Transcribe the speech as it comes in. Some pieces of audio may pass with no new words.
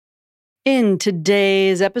In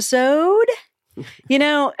today's episode, I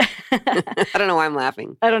don't know why I'm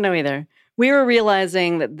laughing. I don't know either. We were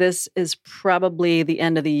realizing that this is probably the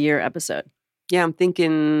end of the year episode. Yeah, I'm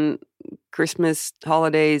thinking Christmas,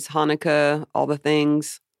 holidays, Hanukkah, all the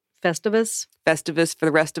things. Festivus for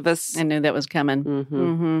the rest of us. I knew that was coming.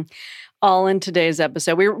 Mm-hmm. All in today's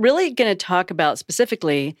episode. We're really going to talk about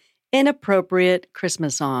specifically inappropriate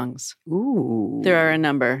Christmas songs. Ooh. There are a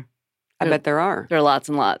number. I bet there are. There are lots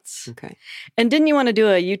and lots. Okay. And didn't you want to do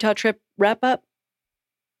a Utah trip wrap up?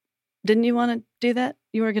 Didn't you want to do that?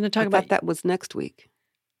 You were going to talk about... I thought that was next week.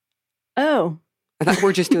 Oh. I thought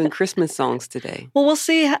we're just doing Christmas songs today. Well, we'll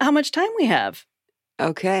see how much time we have.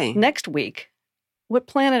 Okay. Next week. What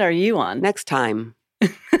planet are you on? Next time.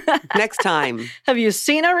 Next time. Have you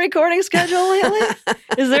seen our recording schedule lately?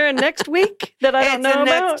 Is there a next week that I don't know about?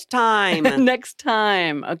 Next time. Next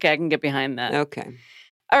time. Okay, I can get behind that. Okay.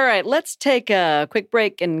 All right, let's take a quick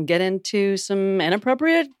break and get into some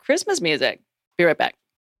inappropriate Christmas music. Be right back.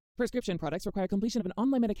 Prescription products require completion of an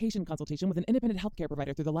online medication consultation with an independent healthcare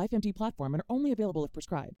provider through the LifeMD platform and are only available if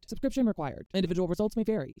prescribed. Subscription required. Individual results may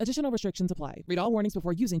vary. Additional restrictions apply. Read all warnings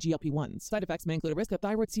before using GLP-1s. Side effects may include a risk of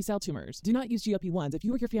thyroid C-cell tumors. Do not use GLP-1s if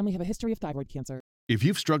you or your family have a history of thyroid cancer. If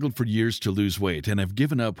you've struggled for years to lose weight and have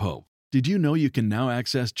given up hope, did you know you can now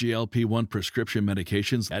access GLP-1 prescription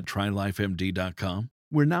medications at TryLifeMD.com?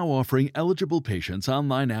 We're now offering eligible patients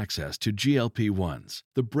online access to GLP-1s,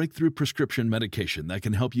 the breakthrough prescription medication that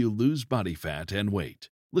can help you lose body fat and weight.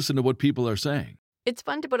 Listen to what people are saying. It's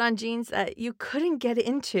fun to put on jeans that you couldn't get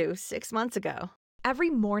into 6 months ago. Every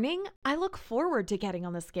morning, I look forward to getting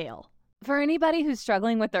on the scale. For anybody who's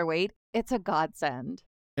struggling with their weight, it's a godsend.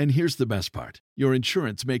 And here's the best part. Your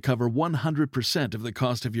insurance may cover 100% of the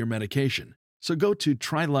cost of your medication. So go to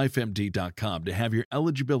TryLifeMD.com to have your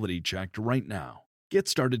eligibility checked right now. Get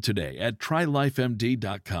started today at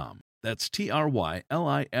TryLifeMD.com. That's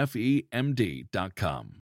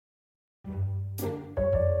TryLifeMD.com.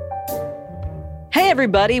 Hey,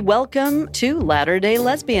 everybody. Welcome to Latter-day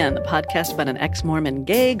Lesbian, the podcast about an ex-Mormon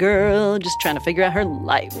gay girl just trying to figure out her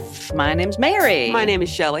life. My name's Mary. My name is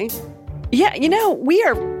Shelley. Yeah, we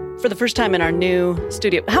are, for the first time in our new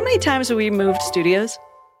studio. How many times have we moved studios?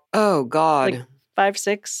 Oh, God. Like 5,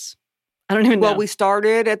 6? I don't even know. Well, we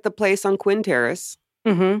started at the place on Quinn Terrace.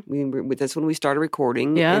 Mm-hmm. That's when we started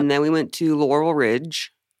recording. Yeah. And then we went to Laurel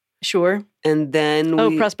Ridge. Sure. And then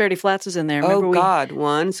Prosperity Flats was in there. Remember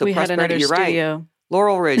one. So we had Prosperity, another you're studio. Right.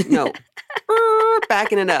 Laurel Ridge, no.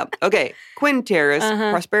 Backing it up. Okay. Quinn Terrace,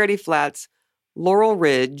 Prosperity Flats, Laurel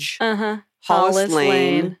Ridge, Hollis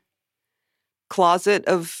Lane, Closet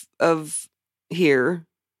of here.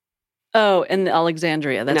 Oh, in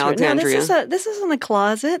Alexandria. That's in Alexandria. Right. No, this isn't a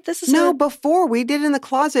closet. This is before we did in the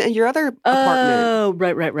closet in your other apartment. Oh,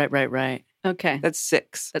 right. Okay. That's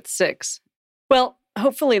 6. That's 6. Well,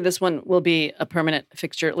 hopefully this one will be a permanent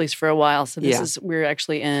fixture, at least for a while. So we're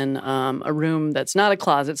actually in a room that's not a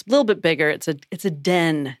closet. It's a little bit bigger. It's a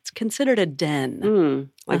den. It's considered a den.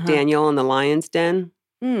 Like Daniel in the Lion's Den?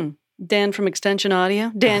 Dan from Extension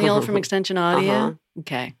Audio? Daniel from Extension Audio?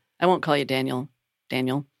 Okay. I won't call you Daniel.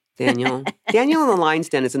 Daniel in the Lion's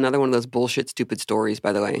Den is another one of those bullshit, stupid stories,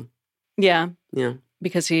 by the way. Yeah. Yeah.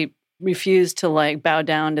 Because he refused to, bow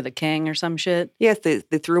down to the king or some shit. Yes, they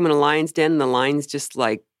threw him in a lion's den, and the lions just,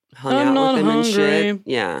 hung out with him and shit.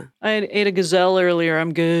 Yeah. I ate a gazelle earlier.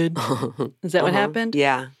 I'm good. Is that what happened?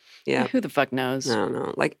 Yeah. Who the fuck knows? I don't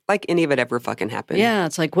know. Like any of it ever fucking happened. Yeah,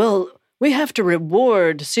 it's like, well, we have to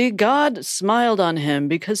reward. See, God smiled on him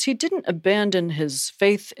because he didn't abandon his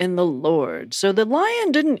faith in the Lord. So the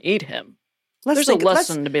lion didn't eat him. There's a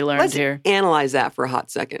lesson to be learned here. Let's analyze that for a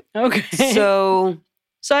hot second. Okay. So...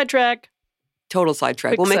 Sidetrack. Total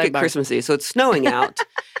sidetrack. We'll make it Christmassy. So it's snowing out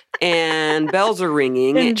and bells are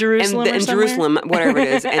ringing. In Jerusalem in Jerusalem, whatever it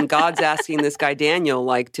is. And God's asking this guy Daniel,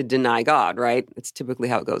 to deny God, right? It's typically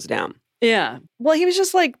how it goes down. Yeah. Well, he was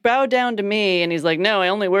just bow down to me. And he's like, no, I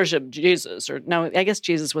only worship Jesus. Or no, I guess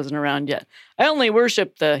Jesus wasn't around yet. I only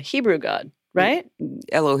worship the Hebrew God, right?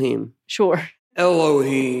 Elohim. Sure.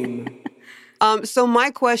 Elohim. So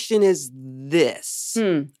my question is this.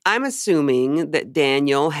 I'm assuming that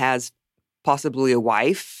Daniel has possibly a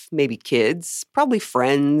wife, maybe kids, probably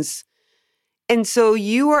friends. And so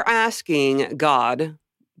you are asking God,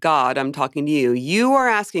 I'm talking to you. You are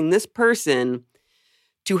asking this person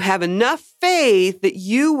to have enough faith that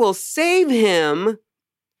you will save him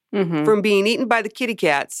from being eaten by the kitty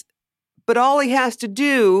cats. But all he has to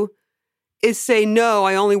do is say, no,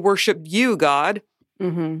 I only worship you, God.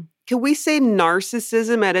 Mm-hmm. Can we say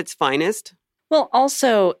narcissism at its finest? Well,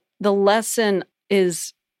 also, the lesson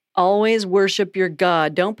is always worship your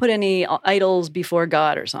God. Don't put any idols before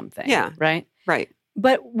God or something. Yeah. Right? Right.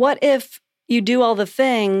 But what if you do all the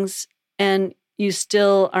things and you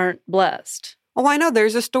still aren't blessed? Oh, I know.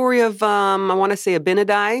 There's a story of, I want to say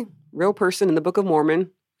Abinadi, real person in the Book of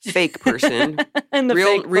Mormon, fake person, And the real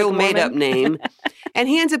fake Book of made up Mormon. name. And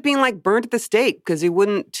he ends up being like burnt at the stake because he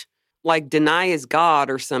wouldn't like deny his God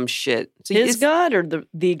or some shit. So His God or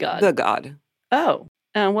the God? The God. Oh.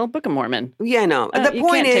 Well, Book of Mormon. Yeah, I know. The You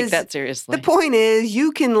point can't is, take that seriously. the point is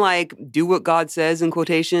you can like do what God says in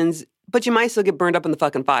quotations, but you might still get burned up in the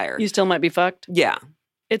fucking fire. You still might be fucked. Yeah.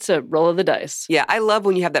 It's a roll of the dice. Yeah. I love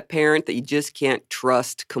when you have that parent that you just can't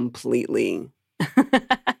trust completely.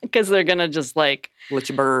 Because they're going to just like, Let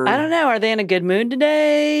you burn. I don't know. Are they in a good mood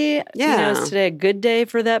today? Yeah. Is today a good day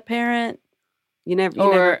for that parent? You never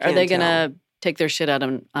Or can are they tell. going to take their shit out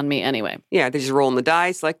on me anyway? Yeah, they're just rolling the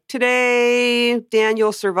dice. Like, today,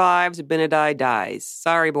 Daniel survives, Abinadi dies.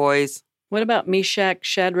 Sorry, boys. What about Meshach,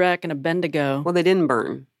 Shadrach, and Abednego? Well, they didn't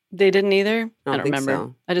burn. They didn't either? I don't think remember.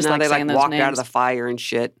 so. I just no, like they saying like those walked names. out of the fire and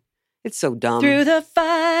shit. It's so dumb. Through the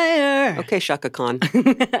fire. Okay, Shaka Khan.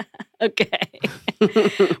 Okay.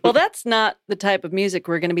 Well, that's not the type of music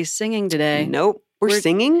we're going to be singing today. Nope. We're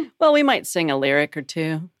singing? Well, we might sing a lyric or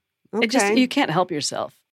two. Okay. You can't help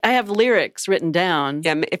yourself. I have lyrics written down.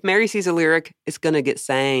 Yeah, if Mary sees a lyric, it's going to get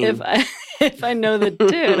sang. If I know the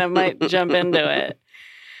tune, I might jump into it.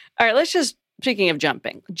 All right, let's just, speaking of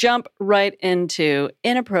jumping, jump right into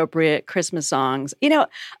inappropriate Christmas songs. You know,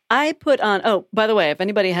 I put on, oh, by the way, if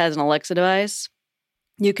anybody has an Alexa device,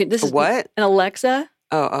 you can, this is what? An Alexa.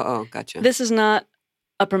 Oh, gotcha. This is not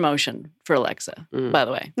a promotion for Alexa, by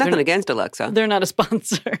the way. Nothing against Alexa. They're not a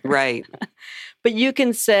sponsor. Right. But you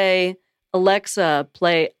can say, Alexa,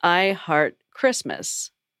 play I Heart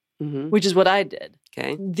Christmas, which is what I did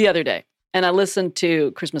the other day. And I listened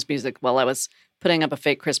to Christmas music while I was putting up a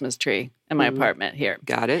fake Christmas tree in my apartment here.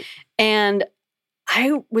 Got it. And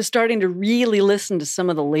I was starting to really listen to some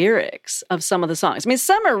of the lyrics of some of the songs. I mean,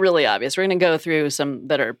 some are really obvious. We're going to go through some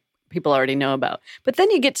that are people already know about. But then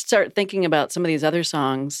you get to start thinking about some of these other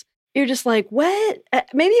songs. You're just like, what?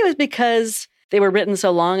 Maybe it was because they were written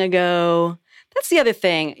so long ago. That's the other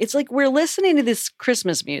thing. It's like we're listening to this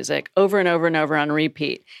Christmas music over and over and over on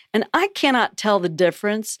repeat. And I cannot tell the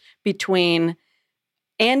difference between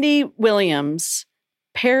Andy Williams,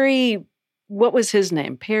 Perry, what was his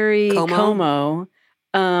name? Perry Como,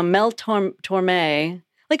 Mel Torme.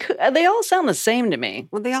 Like, they all sound the same to me.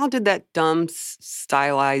 Well, they all did that dumb,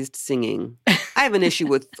 stylized singing. I have an issue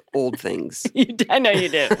with old things. I know you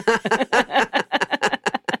do.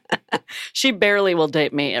 She barely will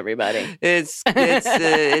date me, everybody. It's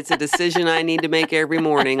a decision I need to make every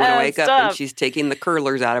morning when I wake up and she's taking the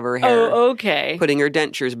curlers out of her hair. Oh, okay. Putting her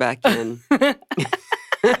dentures back in.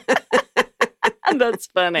 That's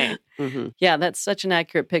funny. Yeah, that's such an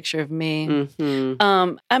accurate picture of me.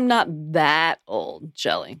 I'm not that old,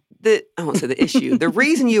 Jelly. I won't say the issue. The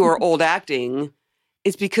reason you are old acting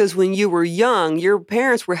is because when you were young, your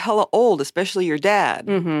parents were hella old, especially your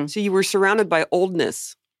dad. So you were surrounded by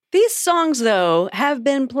oldness. These songs, though, have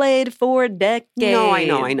been played for decades. No, I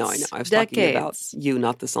know. I was talking about Decades. you,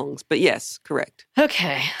 not the songs. But yes, correct.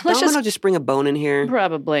 Okay, Domino just bring a bone in here.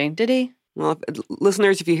 Probably. Did he? Well,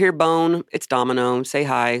 listeners, if you hear bone, it's Domino. Say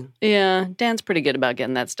hi. Yeah, Dan's pretty good about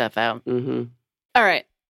getting that stuff out. Mm-hmm. All right,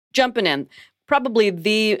 jumping in. Probably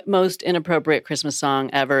the most inappropriate Christmas song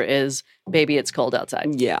ever is Baby, It's Cold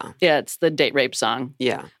Outside. Yeah. Yeah, it's the date rape song.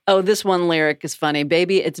 Yeah. Oh, this one lyric is funny.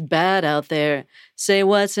 Baby, it's bad out there. Say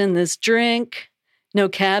what's in this drink. No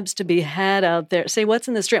cabs to be had out there. Say what's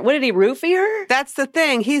in this drink. What, did he roofie her? That's the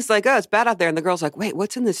thing. He's like, oh, it's bad out there. And the girl's like, wait,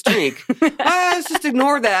 what's in this drink? Let's just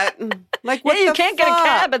ignore that. Like, what Yeah, you the can't get a fuck?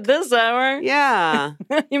 cab at this hour. Yeah.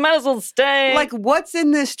 You might as well stay. Like, what's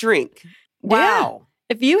in this drink? Wow.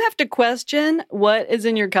 If you have to question what is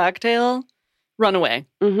in your cocktail, run away.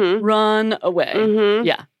 Run away.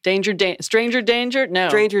 Yeah. Stranger danger? No.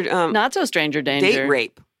 Not so stranger danger. Date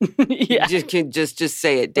rape. Yeah. Just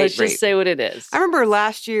say it. Date Let's rape. just say what it is. I remember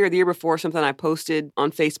last year or the year before, something I posted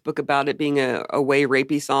on Facebook about it being a way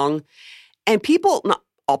rapey song. And people, not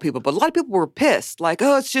all people, but a lot of people were pissed. Like,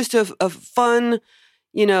 oh, it's just a fun,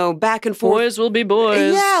 back and forth. Boys will be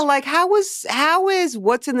boys. Yeah, like how is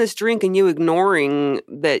what's in this drink and you ignoring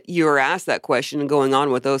that you were asked that question and going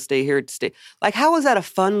on with, oh, stay here, stay. Like, how is that a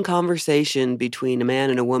fun conversation between a man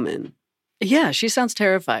and a woman? Yeah, she sounds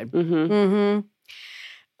terrified.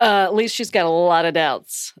 At least she's got a lot of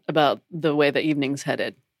doubts about the way the evening's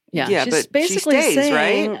headed. Yeah, she's but basically she stays,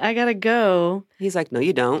 saying, right? I gotta go. He's like, no,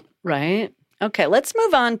 you don't. Right? Okay, let's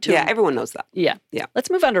move on to... Yeah, everyone knows that. Yeah. Yeah. Let's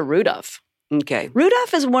move on to Rudolph. Okay.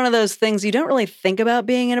 Rudolph is one of those things you don't really think about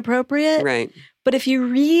being inappropriate. Right. But if you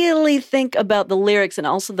really think about the lyrics and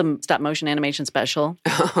also the stop motion animation special,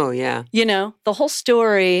 Oh, yeah. the whole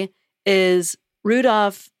story is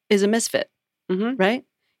Rudolph is a misfit, right?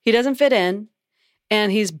 He doesn't fit in,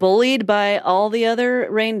 and he's bullied by all the other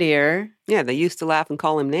reindeer. Yeah, they used to laugh and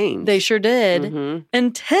call him names. They sure did.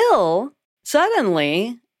 Until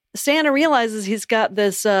suddenly Santa realizes he's got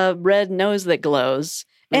this red nose that glows,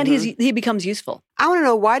 and he becomes useful. I want to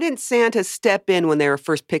know, why didn't Santa step in when they were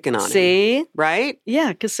first picking on him? See? Right? Yeah,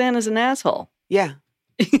 because Santa's an asshole. Yeah.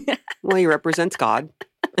 Well, he represents God.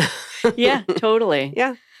 Yeah, totally.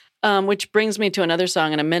 Yeah. Which brings me to another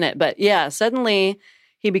song in a minute. But yeah, suddenly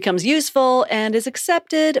he becomes useful and is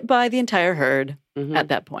accepted by the entire herd at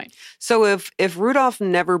that point. So if Rudolph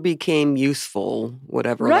never became useful,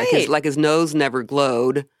 whatever, Right. like his nose never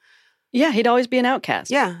glowed. Yeah, he'd always be an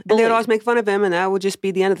outcast. Yeah. And Bullied. they would always make fun of him, and that would just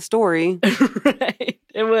be the end of the story. Right.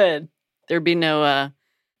 It would. There'd be no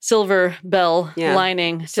silver bell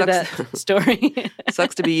lining to that story.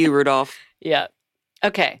 Sucks to be you, Rudolph. Yeah.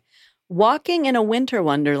 Okay. Walking in a winter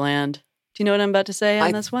wonderland. Do you know what I'm about to say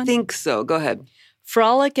on this one? I think so. Go ahead.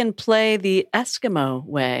 Frolic and play the Eskimo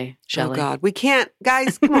way, Shelley. Oh, God. We can't.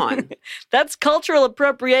 Guys, come on. That's cultural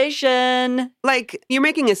appropriation. Like, you're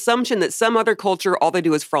making assumption that some other culture, all they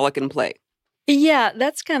do is frolic and play. Yeah,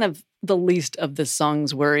 that's kind of the least of the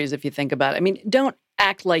song's worries if you think about it. I mean, don't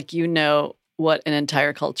act like you know what an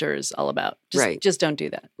entire culture is all about. Just don't do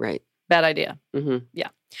that. Right. Bad idea. Yeah.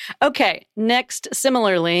 Okay, next,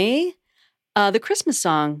 similarly, the Christmas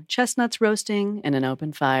song, Chestnuts Roasting in an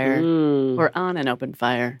Open Fire or On an Open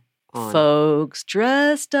Fire. On. Folks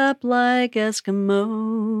dressed up like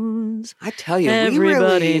Eskimos. I tell you,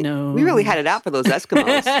 Everybody knows. we really had it out for those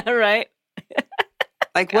Eskimos. Right?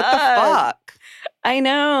 Like, what the fuck? I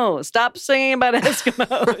know. Stop singing about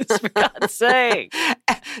Eskimos, for God's sake.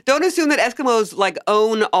 Don't assume that Eskimos, like,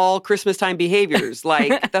 own all Christmas time behaviors.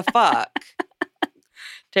 Like, the fuck?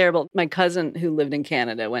 Terrible. My cousin who lived in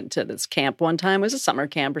Canada went to this camp one time. It was a summer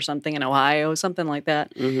camp or something in Ohio, something like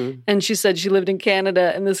that. And she said she lived in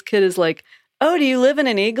Canada, and this kid is like, "Oh, do you live in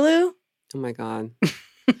an igloo?" Oh, my God.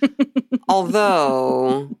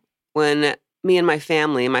 Although, when me and my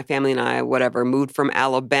family and I, whatever, moved from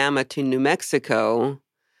Alabama to New Mexico,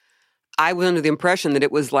 I was under the impression that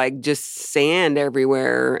it was like just sand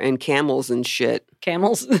everywhere and camels and shit.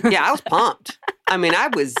 Camels? Yeah, I was pumped. I mean, I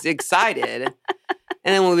was excited.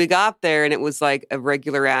 And then when we got there and it was like a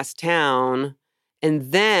regular ass town,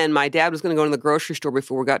 and then my dad was going to go to the grocery store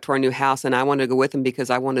before we got to our new house, and I wanted to go with him because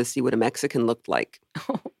I wanted to see what a Mexican looked like.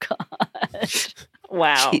 Oh, God.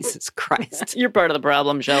 Wow. Jesus Christ. You're part of the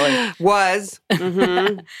problem, Shelley. Was.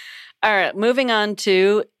 All right, moving on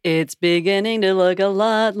to It's Beginning to Look a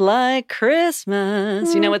Lot Like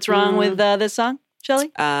Christmas. You know what's wrong with this song,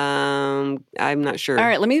 Shelley? I'm not sure. All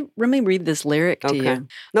right, let me read this lyric to you.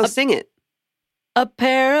 No, sing it. A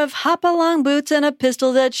pair of hop-along boots and a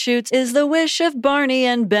pistol that shoots is the wish of Barney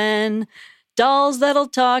and Ben. Dolls that'll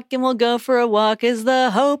talk and will go for a walk is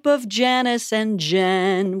the hope of Janice and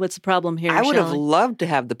Jen. What's the problem here, I would have Shelley? loved to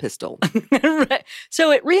have the pistol. Right.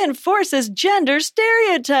 So it reinforces gender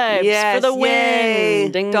stereotypes for the yay.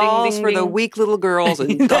 win. Ding, Dolls ding, for ding, the ding. weak little girls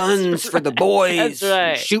and guns for the boys. That's right.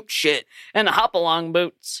 And shoot shit. And hop-along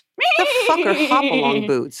boots. The fuck are hop-along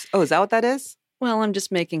boots? Oh, is that what that is? Well, I'm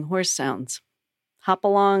just making horse sounds. Hop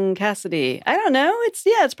along Cassidy. I don't know.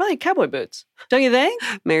 It's probably cowboy boots. Don't you think?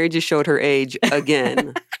 Mary just showed her age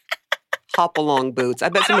again. Hop-along boots. I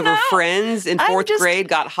bet some of her friends in fourth grade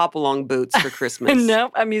got hop-along boots for Christmas.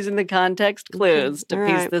 Nope. I'm using the context clues to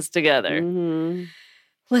piece this together.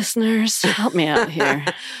 Listeners, help me out here.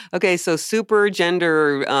 Okay, so super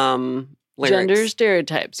gender lyrics. Gender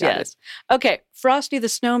stereotypes, Got yes. Okay, Frosty the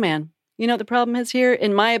Snowman. You know what the problem is here?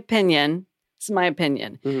 In my opinion, this is my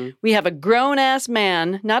opinion. We have a grown-ass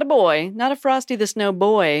man, not a boy, not a Frosty the Snow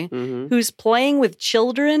boy, who's playing with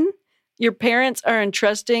children. Your parents are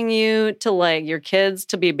entrusting you to, like, your kids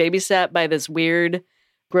to be babysat by this weird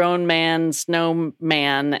grown man,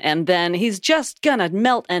 snowman, and then he's just gonna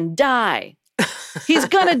melt and die. He's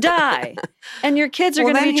gonna die. And your kids are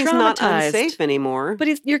gonna be he's traumatized. not unsafe anymore.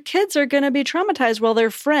 But your kids are gonna be traumatized while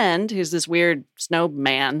their friend, who's this weird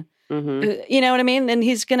snowman, you know what I mean? And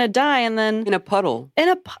he's going to die and then... In a puddle.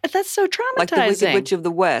 That's so traumatizing. Like the Wicked Witch of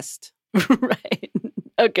the West. Right.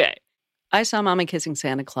 Okay. I saw Mommy kissing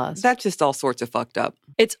Santa Claus. That's just all sorts of fucked up.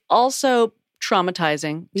 It's also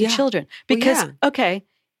traumatizing to children. Because, okay,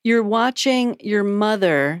 you're watching your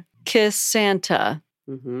mother kiss Santa.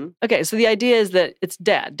 Okay, so the idea is that it's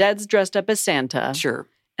Dad. Dad's dressed up as Santa. Sure.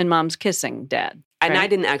 and mom's kissing dad. And right? I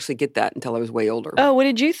didn't actually get that until I was way older. Oh, what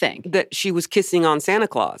did you think? That she was kissing on Santa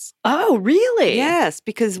Claus. Oh, really? Yes,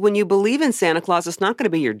 because when you believe in Santa Claus, it's not going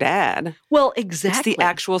to be your dad. Well, exactly. It's the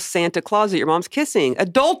actual Santa Claus that your mom's kissing.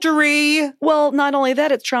 Adultery! Well, not only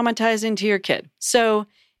that, it's traumatizing to your kid. So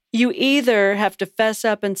you either have to fess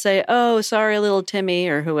up and say, oh, sorry, little Timmy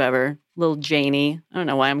or whoever, little Janie. I don't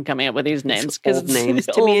know why I'm coming up with these names. Old names.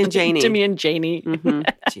 Timmy and Janie. Timmy and Janie. Mm-hmm.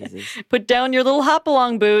 Jesus. Put down your little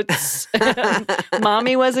hop-along boots.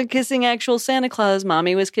 Mommy wasn't kissing actual Santa Claus.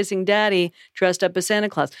 Mommy was kissing Daddy dressed up as Santa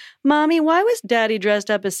Claus. Mommy, why was Daddy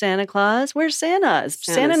dressed up as Santa Claus? Where's Santa? Is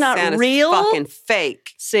Santa not Santa's real? Fucking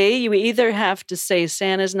fake. See, you either have to say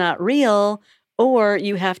Santa's not real or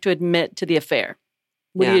you have to admit to the affair.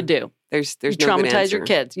 What do you do? There's you no good traumatize answer. your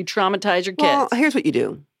kids. You traumatize your kids. Well, here's what you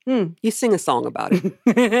do. You sing a song about it.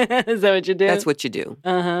 Is that what you do? That's what you do.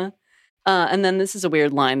 Uh-huh. And then this is a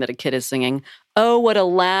weird line that a kid is singing. Oh, what a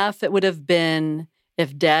laugh it would have been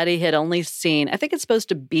if Daddy had only seen. I think it's supposed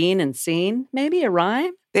to been and seen, maybe a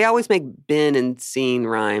rhyme. They always make been and seen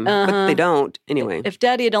rhyme, but they don't. Anyway. If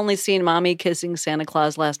Daddy had only seen Mommy kissing Santa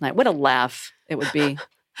Claus last night, what a laugh it would be.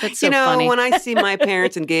 That's so funny. When I see my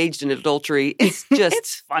parents engaged in adultery, it's just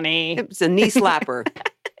it's funny. It's a knee slapper.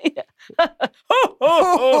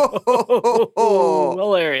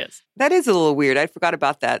 Hilarious. That is a little weird. I forgot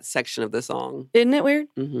about that section of the song. Isn't it weird?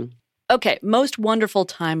 Mm-hmm. Okay, most wonderful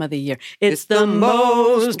time of the year. It's the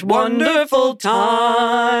most wonderful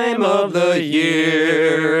time of the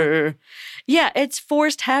year. Yeah, it's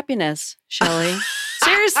forced happiness, Shelley.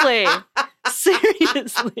 Seriously.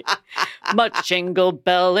 Seriously. Much jingle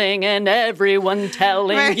belling and everyone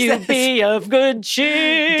telling you be of good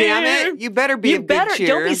cheer. Damn it. You better be of good cheer.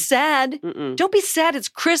 Don't be sad. Don't be sad. It's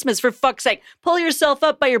Christmas, for fuck's sake. Pull yourself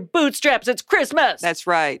up by your bootstraps. It's Christmas. That's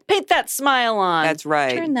right. Paint that smile on. That's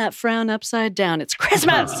right. Turn that frown upside down. It's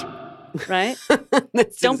Christmas. Right?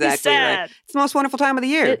 Don't be sad. Right. It's the most wonderful time of the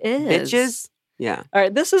year. It is. Bitches. Yeah. All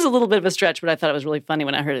right. This is a little bit of a stretch, but I thought it was really funny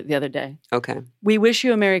when I heard it the other day. Okay. We wish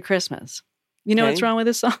you a Merry Christmas. You know what's wrong with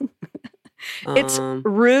this song? It's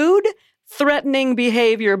rude, threatening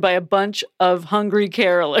behavior by a bunch of hungry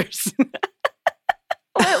carolers.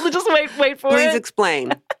 Just wait for it. Please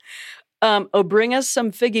explain. Bring us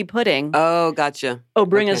some figgy pudding. Oh, gotcha.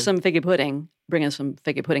 Bring us some figgy pudding. Bring us some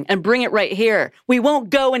figgy pudding. And bring it right here. We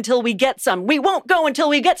won't go until we get some. We won't go until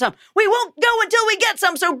we get some. We won't go until we get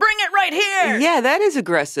some, so bring it right here. Yeah, that is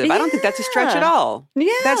aggressive. I don't think that's a stretch at all.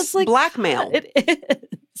 Yeah. That's like blackmail. It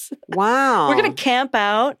is. Wow. We're going to camp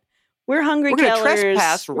out. We're hungry. We're going to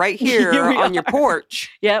trespass right here on your porch.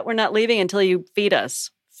 Yeah, we're not leaving until you feed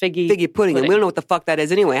us figgy pudding. And we don't know what the fuck that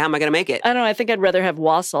is anyway. How am I going to make it? I don't know. I think I'd rather have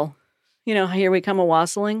wassail. You know, here we come a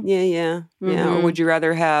wassailing. Yeah. Or would you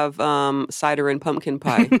rather have cider and pumpkin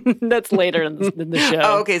pie? That's later in the show.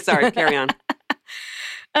 Oh, okay. Sorry. Carry on.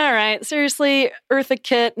 All right. Seriously, Eartha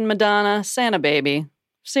Kitt and Madonna, Santa Baby.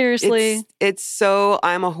 Seriously. It's so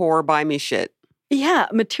I'm a whore, buy me shit. Yeah.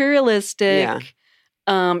 Materialistic.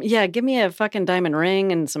 Yeah. Give me a fucking diamond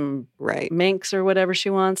ring and some minks or whatever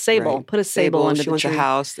she wants. Sable. Right. Put a sable under she the wants tree. a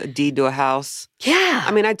house, a deed to a house. Yeah.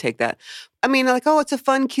 I mean, I'd take that. I mean, like, oh, it's a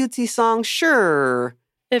fun, cutesy song. Sure.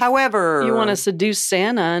 However, you want to seduce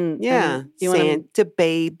Santa and you Santa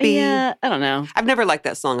baby. Yeah, I don't know. I've never liked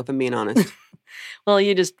that song, if I'm being honest. Well,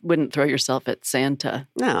 you just wouldn't throw yourself at Santa.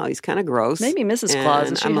 No, he's kind of gross. Maybe Mrs.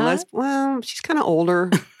 Claus. Is she hot? Well, she's kind of older.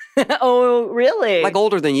 Oh, really? Like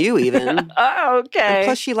older than you, even. Oh, okay. And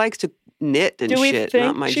plus, she likes to knit and do we shit. Think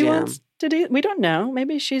not my she jam. Wants to do? We don't know.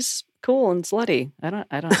 Maybe she's cool and slutty. I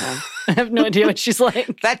don't know. I have no idea what she's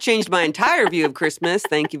like. That changed my entire view of Christmas.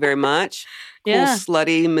 Thank you very much. Cool,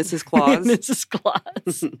 slutty Mrs. Claus. Mrs.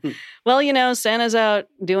 Claus. Well, you know, Santa's out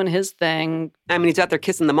doing his thing. I mean, he's out there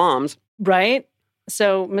kissing the moms. Right?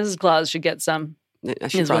 So Mrs. Claus should get some,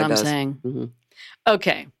 she is what I'm saying. Mm-hmm.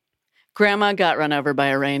 Okay. Grandma got run over by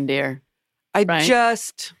a reindeer.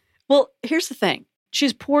 Well, here's the thing.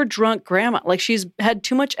 She's poor drunk grandma. Like, she's had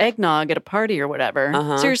too much eggnog at a party or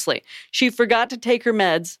whatever. Seriously. She forgot to take her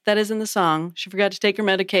meds. That is in the song. She forgot to take her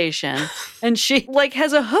medication. And she, like,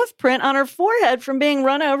 has a hoof print on her forehead from being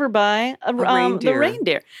run over by the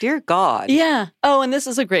reindeer. Dear God. Yeah. Oh, and this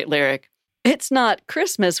is a great lyric. It's not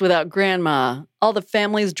Christmas without grandma. All the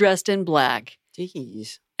family's dressed in black.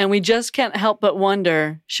 Jeez. And we just can't help but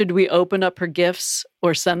wonder, should we open up her gifts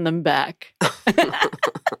or send them back? What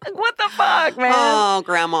the fuck, man? Oh,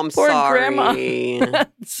 Grandma, I'm Poor sorry. Grandma.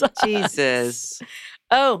 Jesus.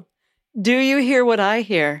 Oh, do you hear what I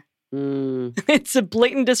hear? Mm. It's a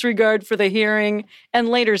blatant disregard for the hearing and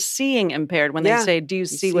later seeing impaired when they say, do you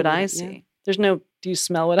see what I see? There's no, do you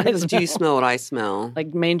smell what I smell? Do you smell what I smell?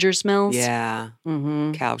 Like manger smells? Yeah.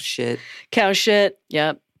 Mm-hmm. Cow shit. Cow shit.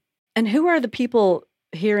 Yep. And who are the people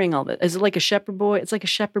hearing all this? Is it like a shepherd boy? It's like a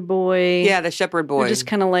shepherd boy. Yeah, the shepherd boy. They're just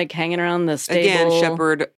kind of like hanging around the stable. Again,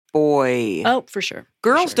 shepherd boy. Oh, for sure.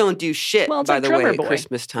 Girls don't do shit, well, it's by like the way, drummer at boy.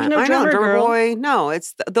 Christmas time. There's no I know, drummer drummer girl. boy. No,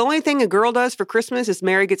 it's the only thing a girl does for Christmas is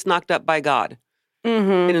Mary gets knocked up by God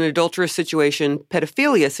Mm-hmm. in an adulterous situation,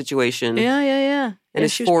 pedophilia situation, Yeah. and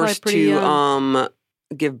is forced to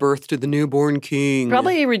give birth to the newborn king.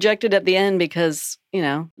 Probably rejected at the end because,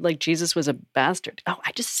 like Jesus was a bastard. Oh,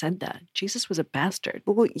 I just said that. Jesus was a bastard.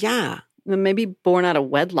 Well, yeah. Maybe born out of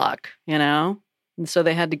wedlock, And so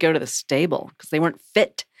they had to go to the stable because they weren't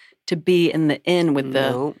fit to be in the inn with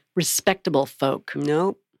the respectable folk.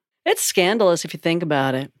 Nope. It's scandalous if you think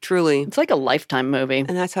about it. Truly. It's like a Lifetime movie.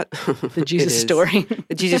 And that's how... The Jesus story.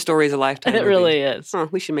 The Jesus story is a Lifetime movie. It really is. Huh,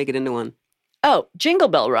 we should make it into one. Oh, Jingle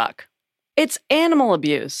Bell Rock. It's animal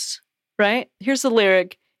abuse, right? Here's the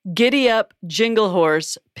lyric. Giddy up, jingle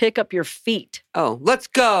horse, pick up your feet. Oh, let's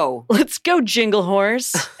go. Let's go, jingle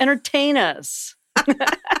horse. Entertain us.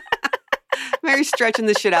 Mary's stretching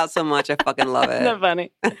this shit out so much. I fucking love it. Isn't that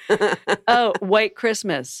funny? Oh, White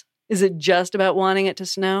Christmas. Is it just about wanting it to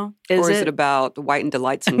snow? Or is it about white and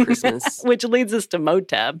delightsome Christmas? Which leads us to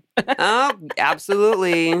Motab. Oh,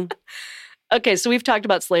 absolutely. Okay, so we've talked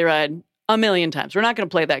about Sleigh Ride a million times. We're not going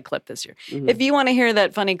to play that clip this year. Mm-hmm. If you want to hear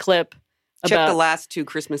that funny clip check the last 2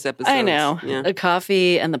 Christmas episodes. I know. Yeah. The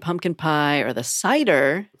coffee and the pumpkin pie, or the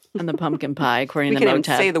cider and the pumpkin pie, according to Motab. We can't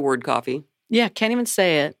even say the word coffee. Yeah, can't even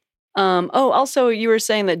say it. Also, you were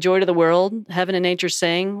saying that Joy to the World, Heaven and Nature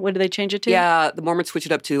Sing. What did they change it to? Yeah, the Mormons switch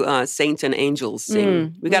it up to Saints and Angels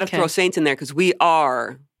Sing. We got to throw saints in there because we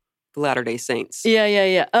are the Latter-day Saints.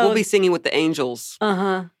 Yeah. Oh, we'll be singing with the angels.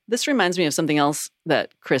 Uh-huh. This reminds me of something else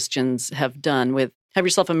that Christians have done with Have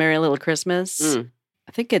Yourself a Merry Little Christmas.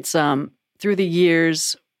 I think it's through the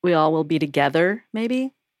years, we all will be together,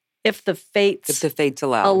 maybe? If the fates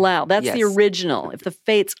allow. That's the original. If the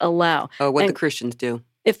fates allow. Oh, what the Christians do.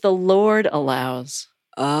 If the Lord allows.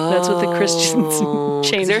 Oh. That's what the Christians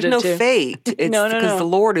changed it to. There's no fate. It's because the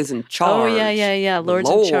Lord is in charge. Oh, yeah. Lord's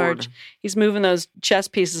in charge. He's moving those chess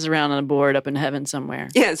pieces around on a board up in heaven somewhere.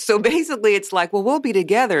 Yeah, so basically it's like, well, we'll be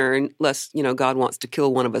together unless, God wants to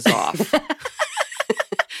kill one of us off.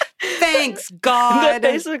 Thanks, God. That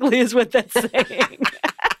basically is what that's saying.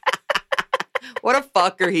 What a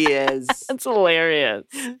fucker he is. That's hilarious.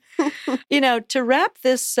 To wrap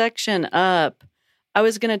this section up, I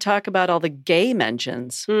was going to talk about all the gay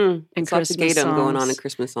mentions in Christmas lots of gaydom songs. going on in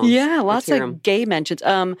Christmas songs. Yeah, lots of gay mentions.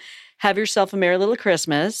 Have Yourself a Merry Little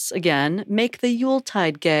Christmas. Again, make the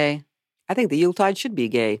Yuletide gay. I think the Yuletide should be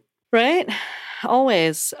gay. Right?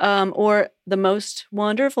 Always. Or the most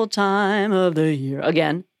wonderful time of the year.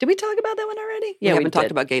 Again, did we talk about that one already? Yeah, we haven't talked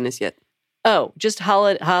about gayness yet. Oh, just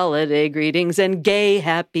holiday greetings and gay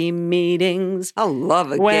happy meetings. I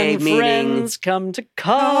love a gay meeting. When friends come to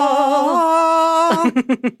call.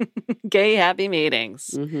 Gay happy meetings.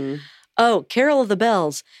 Mm-hmm. Oh, Carol of the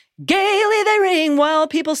Bells. Gaily they ring while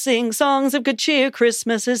people sing songs of good cheer.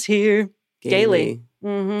 Christmas is here. Gaily.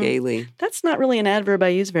 Mm-hmm. Gaily. That's not really an adverb I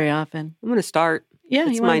use very often. I'm going to start. Yeah,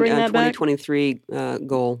 it's you want to bring that back? 2023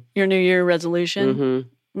 goal. Your New Year resolution?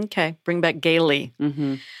 Mm-hmm. Okay, bring back gaily.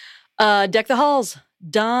 Mm-hmm. Deck the halls.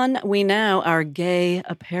 Don we now our gay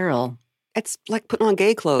apparel. It's like putting on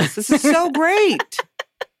gay clothes. This is so great.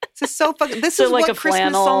 This is so fucking. This is like what a Christmas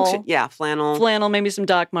flannel. songs should. Yeah, flannel. Flannel, maybe some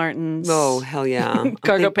Doc Martens. Oh hell yeah!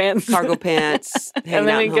 Cargo pants. Cargo pants. And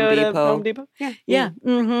then we go to Home Depot. Yeah.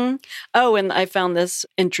 Mm-hmm. Oh, and I found this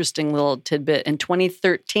interesting little tidbit. In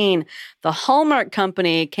 2013, the Hallmark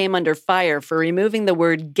Company came under fire for removing the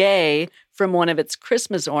word "gay" from one of its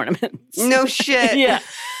Christmas ornaments. No shit. Yeah.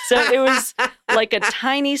 So it was like a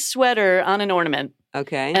tiny sweater on an ornament.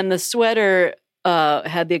 Okay. And the sweater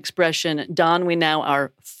had the expression, Don we now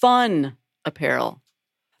our fun apparel.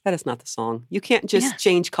 That is not the song. You can't just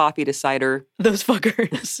change coffee to cider. Those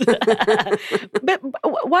fuckers. But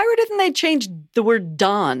why didn't they change the word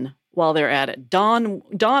Don while they're at it? Don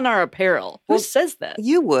our apparel. Who says that?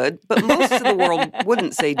 You would, but most of the world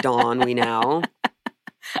wouldn't say Don we now.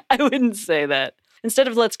 I wouldn't say that. Instead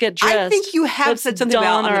of let's get dressed. I think you have said something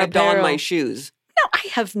about I'm going to don my shoes. No, I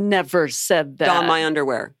have never said that. Don my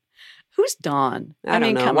underwear. Who's Dawn? I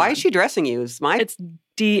mean, know. Why is she dressing you? It's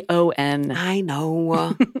D-O-N. I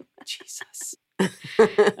know. Jesus.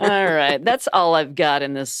 All right. That's all I've got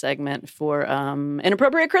in this segment for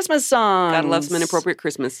Inappropriate Christmas songs. God loves some Inappropriate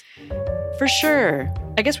Christmas. For sure.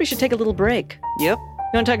 I guess we should take a little break. Yep. You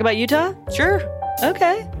want to talk about Utah? Sure.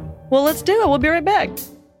 Okay. Well, let's do it. We'll be right back.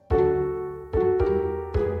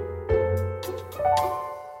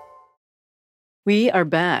 We are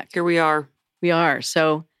back. Here we are. We are.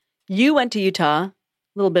 So you went to Utah a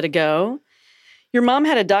little bit ago. Your mom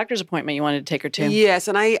had a doctor's appointment you wanted to take her to. Yes,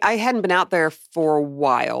 and I hadn't been out there for a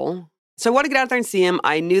while. So I wanted to get out there and see him.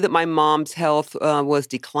 I knew that my mom's health was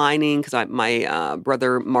declining because my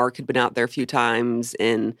brother Mark had been out there a few times.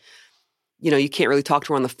 And, you can't really talk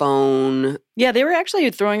to her on the phone. Yeah, they were actually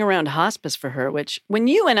throwing around hospice for her, which when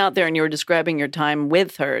you went out there and you were describing your time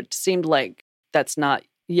with her, it seemed like that's not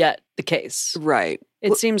yet the case. Right.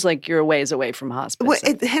 It seems like you're a ways away from hospice. Well,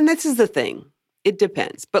 and this is the thing. It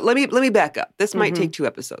depends. But let me back up. This might take 2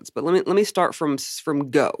 episodes, but let me start from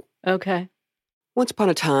go. Okay. Once upon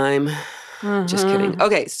a time. Just kidding.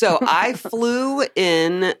 Okay, so I flew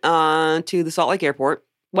in to the Salt Lake Airport.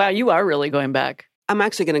 Wow, you are really going back. I'm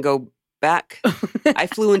actually going to go back. I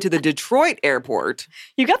flew into the Detroit airport.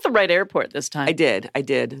 You got the right airport this time. I did. I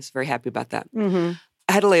was very happy about that. Mm-hmm.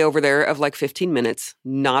 I had a layover there of like 15 minutes.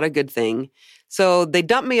 Not a good thing. So they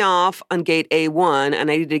dumped me off on gate A1,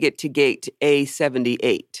 and I needed to get to gate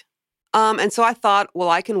A78. And so I thought, well,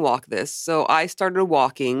 I can walk this. So I started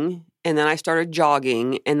walking, and then I started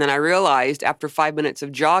jogging, and then I realized after 5 minutes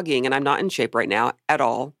of jogging, and I'm not in shape right now at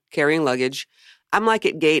all, carrying luggage, I'm like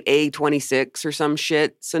at gate A26 or some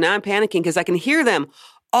shit. So now I'm panicking because I can hear them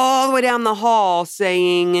all the way down the hall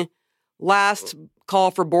saying, last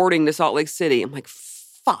call for boarding to Salt Lake City. I'm like,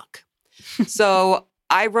 fuck. So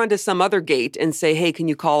I run to some other gate and say, hey, can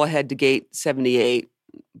you call ahead to gate 78?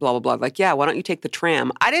 Blah, blah, blah. Like, yeah, why don't you take the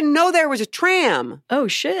tram? I didn't know there was a tram. Oh,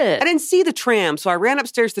 shit. I didn't see the tram. So I ran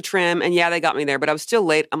upstairs to the tram, and yeah, they got me there, but I was still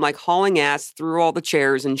late. I'm like hauling ass through all the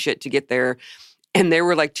chairs and shit to get there. And there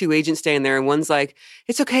were like 2 agents staying there, and one's like,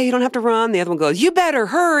 it's okay, you don't have to run. The other one goes, you better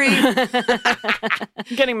hurry.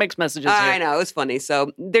 Getting mixed messages here. I know, it was funny.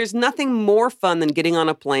 So there's nothing more fun than getting on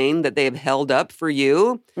a plane that they have held up for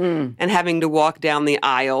you and having to walk down the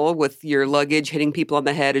aisle with your luggage hitting people on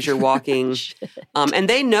the head as you're walking. And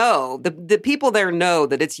they know, the people there know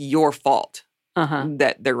that it's your fault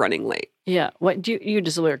that they're running late. Yeah. What do you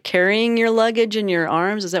just were carrying your luggage in your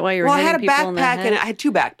arms? Is that why you were hitting people in the head? I had a backpack, and I had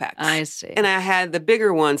 2 backpacks. I see. And I had the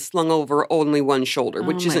bigger one slung over only one shoulder,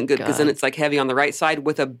 which isn't good because then it's like heavy on the right side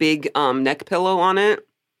with a big neck pillow on it.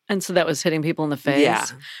 And so that was hitting people in the face? Yeah.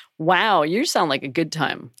 Wow, you sound like a good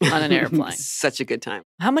time on an airplane. Such a good time.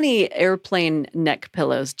 How many airplane neck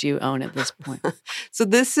pillows do you own at this point? So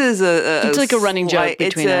this is it's like a running joke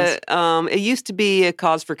between us. It used to be a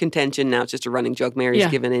cause for contention. Now it's just a running joke. Mary's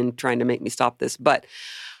given in trying to make me stop this. But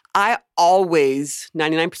I always,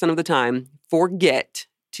 99% of the time, forget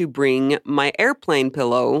to bring my airplane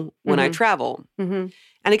pillow when I travel. And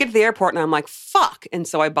I get to the airport and I'm like, fuck. And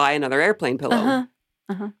so I buy another airplane pillow.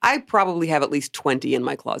 I probably have at least 20 in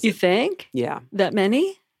my closet. You think? Yeah. That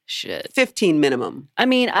many? Shit. 15 minimum. I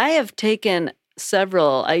mean, I have taken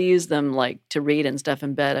several. I use them like to read and stuff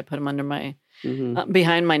in bed. I put them under my,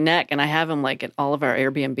 behind my neck, and I have them like at all of our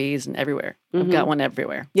Airbnbs and everywhere. I've got one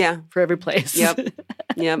everywhere. Yeah. For every place. Yep.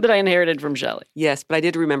 That I inherited from Shelley. Yes, but I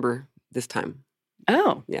did remember this time.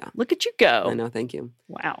 Oh. Yeah. Look at you go. I know, thank you.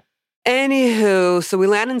 Wow. Anywho, so we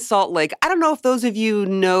land in Salt Lake. I don't know if those of you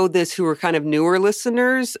know this who are kind of newer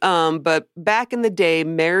listeners, but back in the day,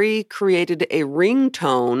 Mary created a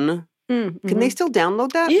ringtone. Can they still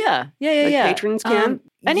download that? Yeah. Patrons can?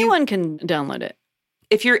 Anyone can download it.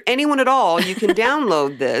 If you're anyone at all, you can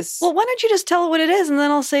download this. Well, why don't you just tell it what it is, and then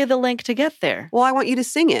I'll say the link to get there. Well, I want you to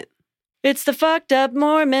sing it. It's the fucked up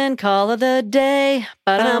Mormon call of the day.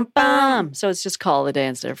 Ba-dum-bum. So it's just call of the day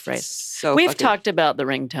instead of phrase. So We've talked about the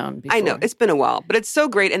ringtone before. I know. It's been a while, but it's so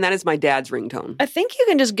great, and that is my dad's ringtone. I think you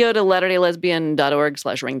can just go to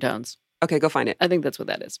latterdaylesbian.org/ringtones. Okay, go find it. I think that's what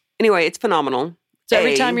that is. Anyway, it's phenomenal. So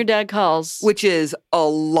every time your dad calls. Which is a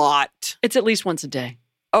lot. It's at least once a day.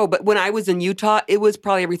 Oh, but when I was in Utah, it was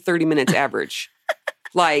probably every 30 minutes average.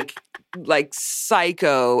 like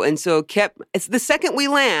psycho. And so it's the second we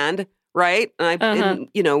land, right? And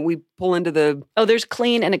we pull into the... Oh, there's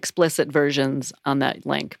clean and explicit versions on that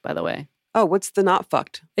link, by the way. Oh, what's the not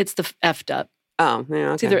fucked? It's the effed up. Oh, yeah,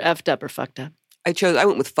 okay. It's either effed up or fucked up. I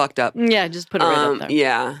went with fucked up. Yeah, just put it right up there.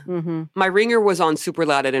 Yeah. My ringer was on super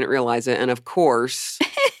loud. I didn't realize it. And of course,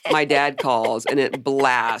 my dad calls and it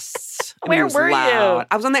blasts. Where were you?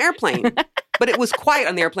 I was on the airplane. But it was quiet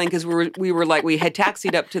on the airplane because we had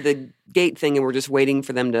taxied up to the gate thing and we're just waiting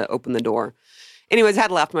for them to open the door. Anyways, I had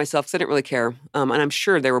to laugh to myself because I didn't really care. And I'm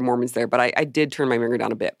sure there were Mormons there, but I did turn my ringer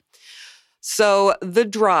down a bit. So the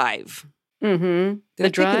drive. Mm-hmm. Did I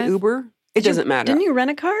take an Uber? It doesn't matter. Didn't you rent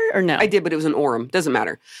a car or no? I did, but it was an Orem. Doesn't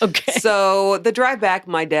matter. Okay. So the drive back,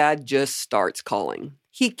 my dad just starts calling.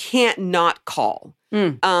 He can't not call.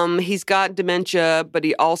 He's got dementia, but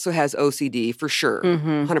he also has OCD for sure,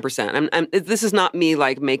 100%. This is not me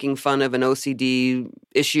like making fun of an OCD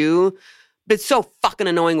issue, but it's so fucking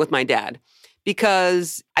annoying with my dad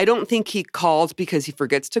because I don't think he calls because he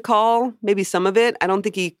forgets to call. Maybe some of it. I don't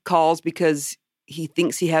think he calls because he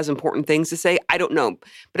thinks he has important things to say. I don't know,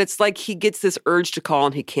 but it's like he gets this urge to call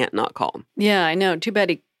and he can't not call. Yeah, I know. Too bad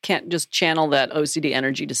he can't just channel that OCD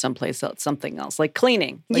energy to someplace else, something else, like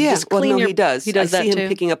cleaning. Like Yeah, just clean he does. He does I that see him too?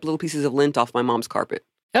 picking up little pieces of lint off my mom's carpet.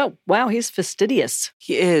 Oh, wow, he's fastidious.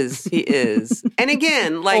 He is. He is. And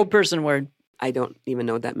again, like... Old person word. I don't even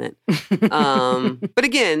know what that meant. But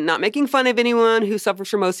again, not making fun of anyone who suffers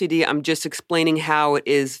from OCD. I'm just explaining how it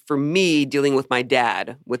is for me dealing with my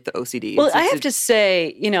dad with the OCD. Well, I have to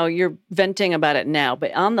say, you're venting about it now,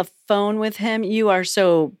 but on the phone with him, you are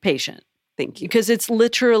so patient. Thank you. Because it's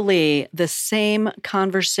literally the same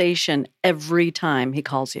conversation every time he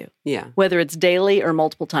calls you. Yeah. Whether it's daily or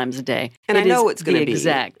multiple times a day. And I know it's going to be the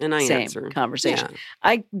exact and I same answer. conversation. Yeah.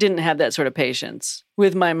 I didn't have that sort of patience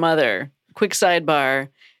with my mother. Quick sidebar.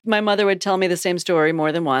 My mother would tell me the same story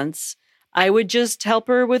more than once. I would just help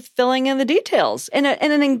her with filling in the details in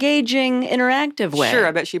an engaging, interactive way. Sure,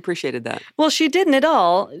 I bet she appreciated that. Well, she didn't at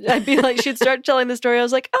all. I'd be like, she'd start telling the story. I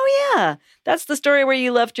was like, oh, yeah, that's the story where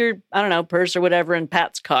you left your, purse or whatever in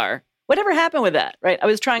Pat's car. Whatever happened with that, right? I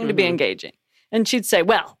was trying to be engaging. And she'd say,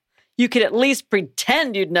 well, you could at least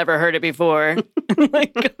pretend you'd never heard it before. Oh my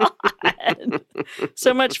God.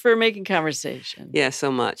 So much for making conversation. Yeah,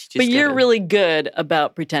 so much. But you're really good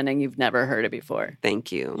about pretending you've never heard it before.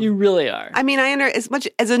 Thank you. You really are. I mean, as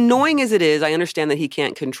annoying as it is, I understand that he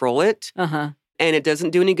can't control it. Uh-huh. And it doesn't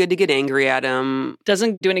do any good to get angry at him.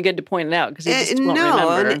 Doesn't do any good to point it out because he just won't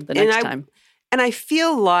remember the next time. And I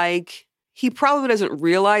feel like he probably doesn't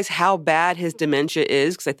realize how bad his dementia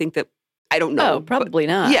is because I think that I don't know. Oh, probably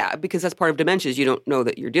not. Yeah, because that's part of dementia is you don't know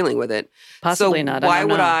that you're dealing with it. Possibly not. Why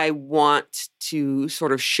would I want to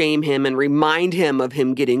sort of shame him and remind him of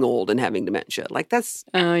him getting old and having dementia? Like that's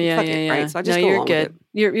right? So I just go you're along good.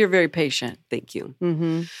 with it. You're very patient. Thank you.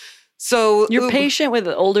 Mm-hmm. So you're patient with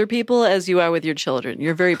older people as you are with your children.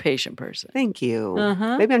 You're a very patient person. Thank you.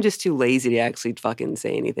 Uh-huh. Maybe I'm just too lazy to actually fucking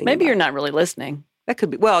say anything. Maybe you're not really listening. That could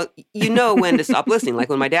be. Well, you know when to stop listening. Like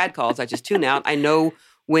when my dad calls, I just tune out. I know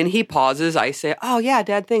when he pauses, I say, oh, yeah,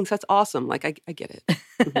 Dad, thanks. That's awesome. Like, I get it.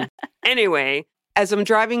 Mm-hmm. Anyway, as I'm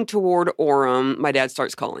driving toward Orem, my dad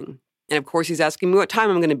starts calling. And of course, he's asking me what time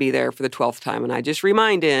I'm going to be there for the 12th time. And I just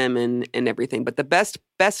remind him and everything. But the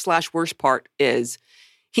best/worst part is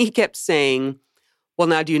he kept saying, well,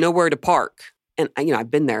 now, do you know where to park? And, I've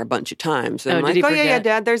been there a bunch of times. And I'm like, yeah,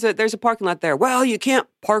 Dad, there's a parking lot there. Well, you can't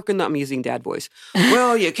park I'm using dad voice.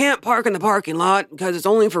 Well, you can't park in the parking lot because it's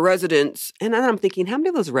only for residents. And then I'm thinking, how many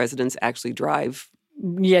of those residents actually drive?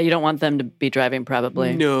 Yeah, you don't want them to be driving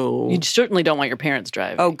probably. No. You certainly don't want your parents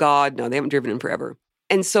driving. Oh, God, no. They haven't driven in forever.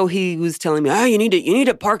 And so he was telling me, you need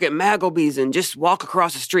to park at Maggleby's and just walk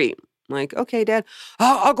across the street. I'm like, okay, Dad,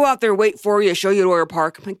 I'll go out there, wait for you, show you where to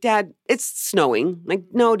park. I'm like, Dad, it's snowing. I'm like,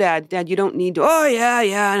 no, Dad, you don't need to. Oh,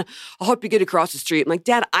 yeah. I'll help you get across the street. I'm like,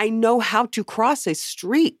 Dad, I know how to cross a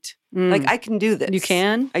street. Like, I can do this. You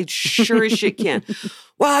can? I sure as shit can.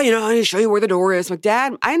 Well, I need to show you where the door is. I'm like,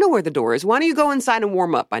 Dad, I know where the door is. Why don't you go inside and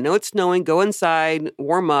warm up? I know it's snowing. Go inside,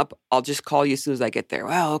 warm up. I'll just call you as soon as I get there.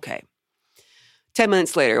 Well, okay. 10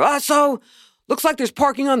 minutes later. Looks like there's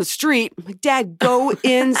parking on the street. I'm like, Dad, go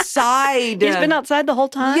inside. He's been outside the whole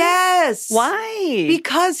time? Yes. Why?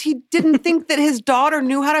 Because he didn't think that his daughter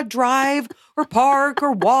knew how to drive or park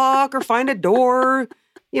or walk or find a door.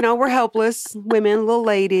 We're helpless women, little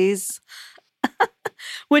ladies.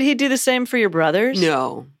 Would he do the same for your brothers?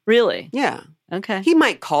 No. Really? Yeah. Okay. He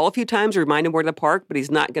might call a few times to remind him where to park, but he's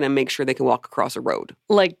not going to make sure they can walk across a road.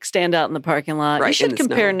 Like stand out in the parking lot. Right, you should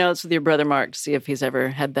compare snow. notes with your brother Mark to see if he's ever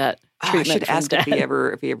had that treatment. I should ask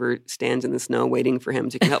if he ever stands in the snow waiting for him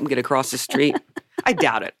to help him get across the street. I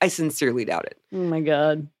doubt it. I sincerely doubt it. Oh my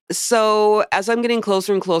God. So as I'm getting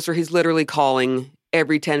closer and closer, he's literally calling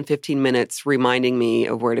every 10, 15 minutes, reminding me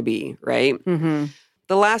of where to be, right? Mm-hmm.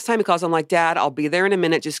 The last time he calls, I'm like, Dad, I'll be there in a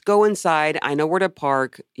minute. Just go inside. I know where to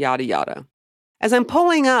park, yada, yada. As I'm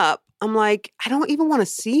pulling up, I'm like, I don't even want to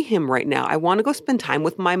see him right now. I want to go spend time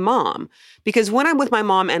with my mom. Because when I'm with my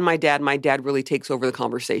mom and my dad really takes over the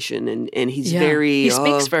conversation. And he's very... He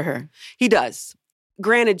speaks for her. He does.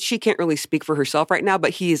 Granted, she can't really speak for herself right now, but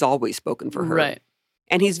he has always spoken for her. Right.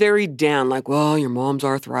 And he's very down, like, well, your mom's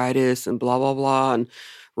arthritis and blah, blah, blah, and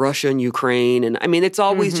Russia and Ukraine. And I mean, it's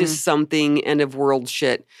always just something end of world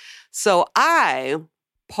shit. So I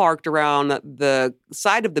parked around the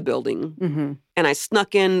side of the building and I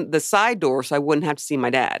snuck in the side door so I wouldn't have to see my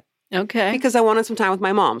dad. Okay. because I wanted some time with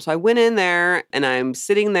my mom. So I went in there and I'm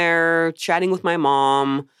sitting there chatting with my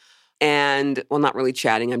mom and, well, not really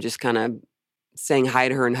chatting. I'm just kind of saying hi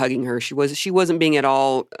to her and hugging her. She wasn't being at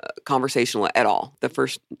all conversational at all the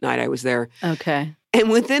first night I was there. Okay. And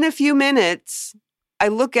within a few minutes, I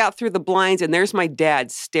look out through the blinds and there's my dad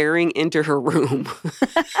staring into her room.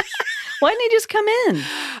 Why didn't he just come in?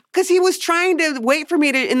 Because he was trying to wait for me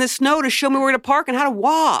in the snow to show me where to park and how to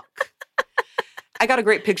walk. I got a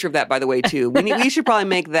great picture of that, by the way, too. We should probably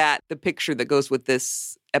make that the picture that goes with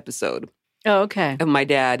this episode. Oh, okay. Of my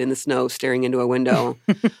dad in the snow staring into a window.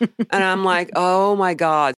 And I'm like, oh my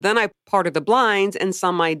God. Then I parted the blinds and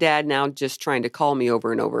saw my dad now just trying to call me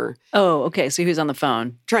over and over. Oh, okay. So he was on the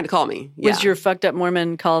phone. Trying to call me. Yeah. Was your fucked up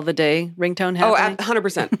Mormon call of the day ringtone happening? Oh,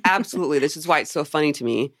 100%. Absolutely. This is why it's so funny to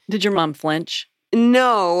me. Did your mom flinch?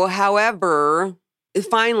 No. However, it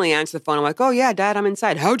finally answered the phone. I'm like, oh yeah, Dad, I'm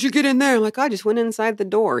inside. How'd you get in there? I'm like, oh, I just went inside the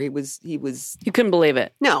door. He was. You couldn't believe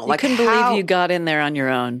it. No. You couldn't believe you got in there on your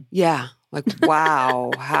own. Yeah. Like,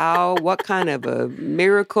 wow, what kind of a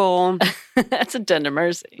miracle. That's a tender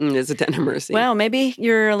mercy. It's a tender mercy. Well, maybe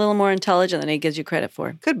you're a little more intelligent than he gives you credit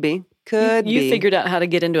for. Could be. You figured out how to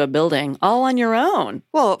get into a building all on your own.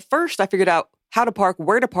 Well, first I figured out how to park,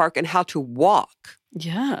 where to park, and how to walk.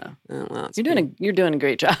 Yeah. Oh, well, you're doing a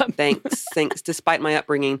great job. Thanks, despite my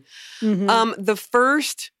upbringing. Mm-hmm. The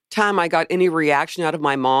first time I got any reaction out of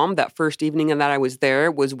my mom that first evening that I was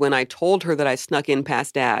there was when I told her that I snuck in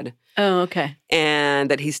past Dad. Oh, okay. And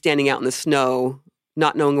that he's standing out in the snow,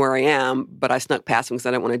 not knowing where I am, but I snuck past him because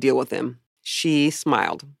I didn't want to deal with him. She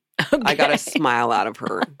smiled. Okay. I got a smile out of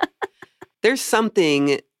her. There's some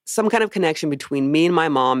kind of connection between me and my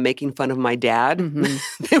mom making fun of my dad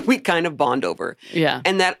that we kind of bond over. Yeah.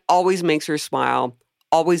 And that always makes her smile,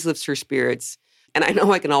 always lifts her spirits. And I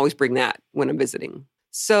know I can always bring that when I'm visiting.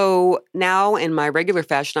 So now in my regular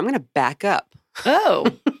fashion, I'm going to back up. Oh,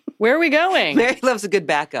 where are we going? Mary loves a good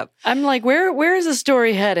backup. I'm like, where is the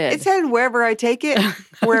story headed? It's headed wherever I take it,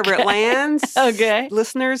 wherever it lands. Okay.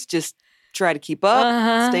 Listeners, just try to keep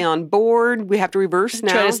up, stay on board. We have to reverse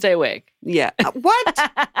now. Try to stay awake. Yeah. What?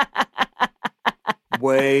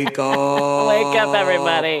 Wake up. Wake up,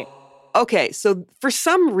 everybody. Okay, so for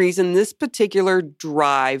some reason, this particular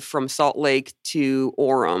drive from Salt Lake to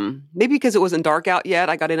Orem, maybe because it wasn't dark out yet,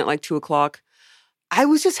 I got in at like 2 o'clock, I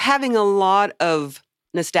was just having a lot of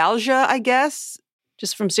nostalgia, I guess.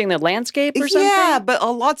 Just from seeing the landscape or something? Yeah, but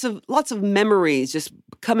lots of memories just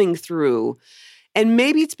coming through. And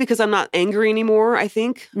maybe it's because I'm not angry anymore, I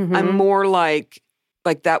think. Mm-hmm. I'm more like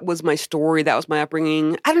that was my story, that was my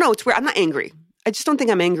upbringing. I don't know, it's weird. I'm not angry. I just don't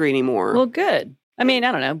think I'm angry anymore. Well, good. I mean,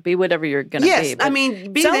 I don't know. Be whatever you're going to be. Yes, I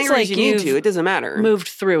mean, be as angry as you need to. It doesn't matter. Moved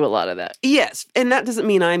through a lot of that. Yes, and that doesn't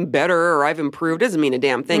mean I'm better or I've improved. It doesn't mean a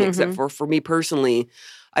damn thing, except for me personally,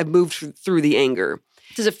 I've moved through the anger.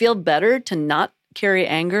 Does it feel better to not carry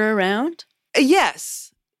anger around?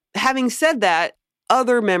 Yes. Having said that,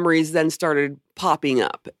 other memories then started popping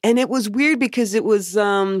up. And it was weird because it was,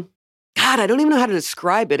 God, I don't even know how to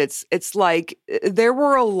describe it. It's like there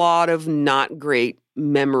were a lot of not great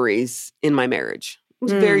memories in my marriage. It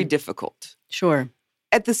was very difficult. Sure.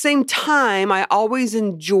 At the same time, I always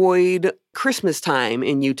enjoyed Christmas time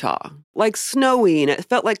in Utah. Like snowy, and it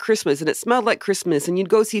felt like Christmas, and it smelled like Christmas, and you'd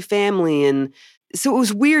go see family. And so it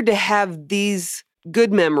was weird to have these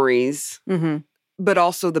good memories, but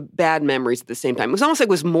also the bad memories at the same time. It was almost like it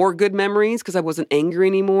was more good memories because I wasn't angry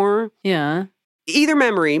anymore. Yeah. Either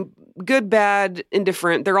memory, good, bad,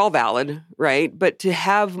 indifferent, they're all valid, right? But to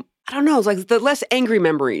have, I don't know, it's like the less angry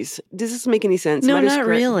memories. Does this make any sense? No, not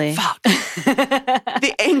really. Fuck.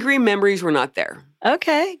 The angry memories were not there.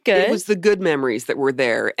 Okay, good. It was the good memories that were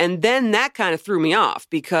there. And then that kind of threw me off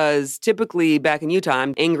because typically back in Utah,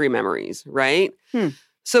 I'm angry memories, right?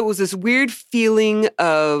 So it was this weird feeling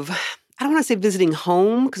of, I don't want to say visiting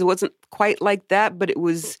home because it wasn't quite like that, but it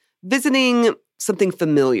was visiting something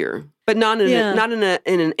familiar, but not in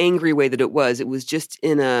an angry way that it was. It was just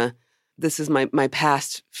in a, this is my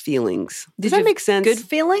past feelings. Does that make sense? Good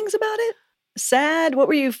feelings about it? Sad? What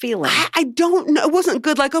were you feeling? I don't know. It wasn't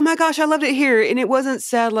good. Like, oh my gosh, I loved it here. And it wasn't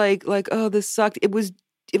sad like, oh, this sucked. It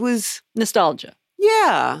was nostalgia.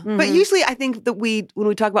 Yeah. But usually I think that when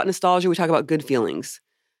we talk about nostalgia, we talk about good feelings.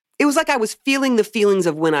 It was like I was feeling the feelings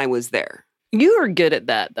of when I was there. You are good at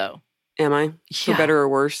that, though. Am I? For better or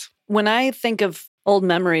worse? When I think of old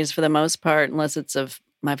memories, for the most part, unless it's of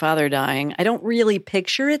my father dying, I don't really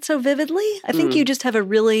picture it so vividly. I think you just have a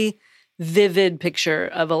really vivid picture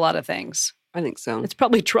of a lot of things. I think so. It's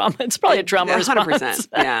probably trauma. It's probably a trauma 100%. response.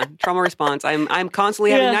 Yeah, trauma response. I'm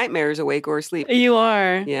constantly having nightmares, awake or asleep. You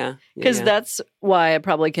are. Yeah. Because that's why I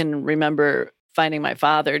probably can remember finding my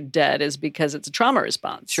father dead is because it's a trauma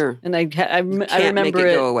response. Sure. And I remember make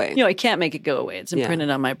it go away. I can't make it go away. It's imprinted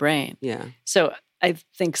on my brain. Yeah. So I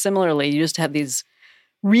think similarly, you just have these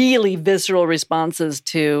really visceral responses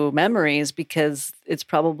to memories because it's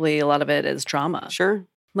probably a lot of it is trauma. Sure.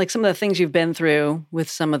 Like some of the things you've been through with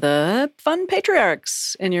some of the fun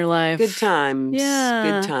patriarchs in your life. Good times.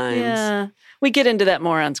 Yeah. Good times. Yeah. We get into that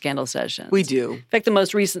more on Scandal Sessions. We do. In fact, the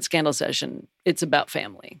most recent Scandal Session, it's about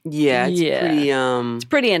family. Yeah. It's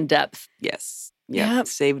pretty in depth. Yes. Yeah. Yep.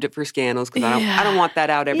 Saved it for Scandals because I don't want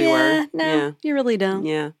that out everywhere. No, you really don't.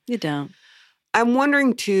 Yeah. You don't. I'm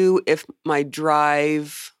wondering too if my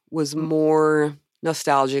drive was more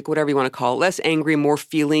nostalgic, whatever you want to call it, less angry, more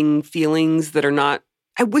feelings that are not.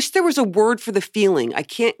 I wish there was a word for the feeling. I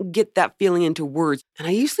can't get that feeling into words. And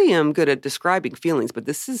I usually am good at describing feelings, but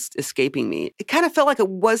this is escaping me. It kind of felt like it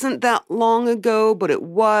wasn't that long ago, but it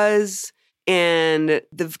was. And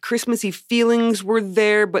the Christmassy feelings were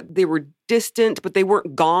there, but they were distant, but they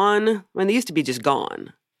weren't gone. I mean, they used to be just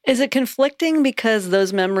gone. Is it conflicting because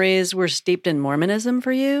those memories were steeped in Mormonism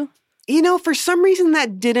for you? You know, for some reason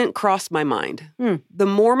that didn't cross my mind. The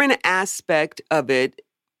Mormon aspect of it,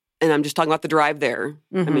 and I'm just talking about the drive there.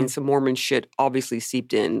 I mean, some Mormon shit obviously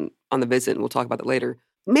seeped in on the visit, and we'll talk about that later.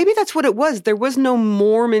 Maybe that's what it was. There was no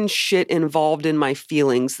Mormon shit involved in my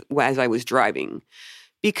feelings as I was driving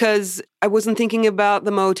because I wasn't thinking about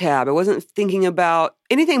the Motab. I wasn't thinking about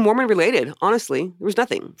anything Mormon related, honestly. There was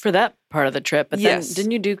nothing. For that part of the trip. But then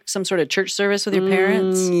didn't you do some sort of church service with your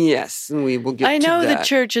parents? Yes, and we will get to that. I know the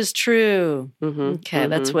church is true. Okay,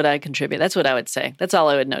 that's what I contribute. That's what I would say. That's all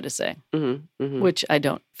I would know to say, which I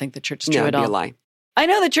don't think the church is true at all. It'd be a lie. I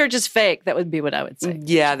know the church is fake. That would be what I would say.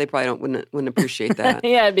 Yeah, they probably wouldn't appreciate that.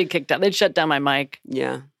 Yeah, I'd be kicked out. They'd shut down my mic.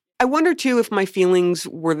 Yeah. I wonder, too, if my feelings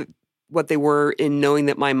were what they were in knowing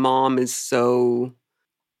that my mom is so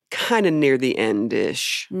kind of near the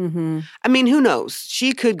end-ish. I mean, who knows?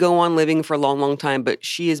 She could go on living for a long, long time, but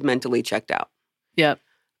she is mentally checked out. Yep.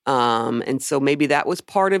 And so maybe that was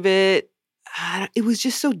part of it. It was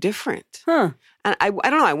just so different. Huh. And I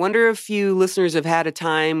don't know. I wonder if you listeners have had a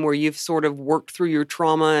time where you've sort of worked through your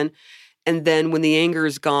trauma and then when the anger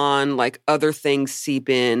is gone, like other things seep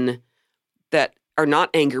in that are not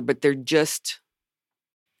anger, but they're just...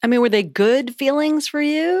 I mean, were they good feelings for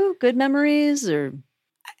you? Good memories or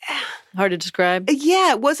hard to describe?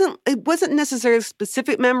 Yeah, it wasn't necessarily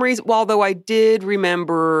specific memories, although I did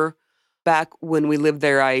remember back when we lived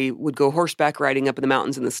there, I would go horseback riding up in the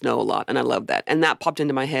mountains in the snow a lot, and I loved that. And that popped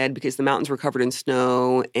into my head because the mountains were covered in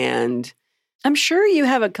snow, and... I'm sure you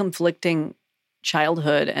have a conflicting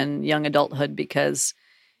childhood and young adulthood because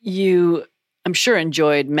you, I'm sure,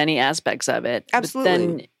 enjoyed many aspects of it. Absolutely. But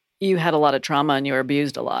then you had a lot of trauma and you were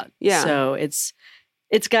abused a lot. Yeah. So it's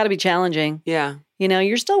got to be challenging. Yeah. You know,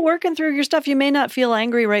 you're still working through your stuff. You may not feel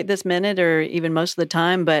angry right this minute or even most of the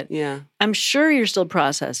time, but yeah. I'm sure you're still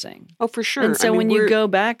processing. Oh, for sure. And so when you go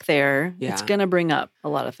back there, Yeah. it's going to bring up a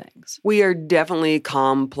lot of things. We are definitely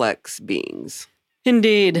complex beings.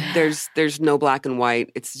 Indeed. There's no black and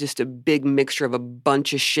white. It's just a big mixture of a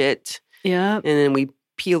bunch of shit. Yeah. And then we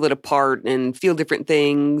peel it apart and feel different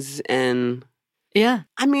things. And yeah.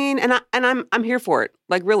 I mean, and I'm here for it.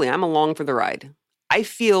 Like really, I'm along for the ride. I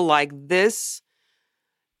feel like this,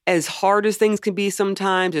 as hard as things can be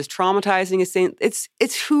sometimes, as traumatizing as things,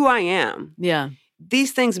 it's who I am. Yeah.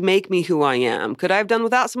 These things make me who I am. Could I have done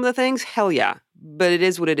without some of the things? Hell yeah. But it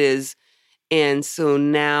is what it is. And so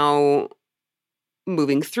now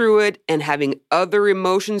moving through it and having other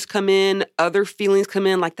emotions come in, other feelings come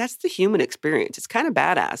in, like that's the human experience. It's kind of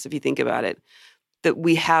badass if you think about it, that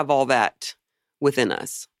we have all that within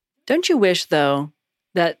us. Don't you wish, though,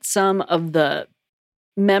 that some of the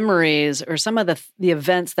memories or some of the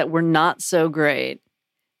events that were not so great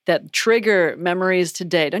that trigger memories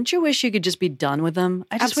today, don't you wish you could just be done with them?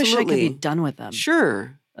 I just wish I could be done with them.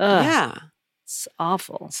 Sure. Ugh. Yeah. It's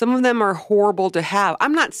awful. Some of them are horrible to have.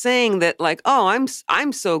 I'm not saying that like, oh,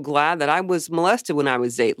 I'm so glad that I was molested when I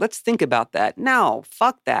was 8. Let's think about that. No,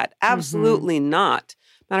 fuck that. Absolutely not.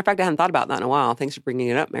 Matter of fact, I hadn't thought about that in a while. Thanks for bringing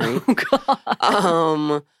it up, Mary. Oh,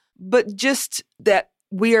 God. But just that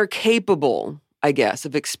we are capable, I guess,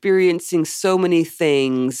 of experiencing so many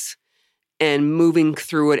things and moving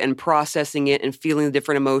through it and processing it and feeling the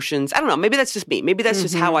different emotions. I don't know. Maybe that's just me. Maybe that's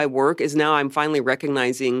just how I work, is now I'm finally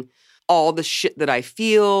recognizing all the shit that I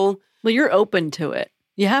feel. Well, you're open to it.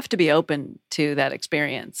 You have to be open to that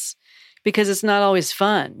experience because it's not always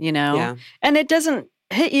fun, you know? Yeah. And it doesn't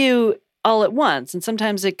hit you all at once. And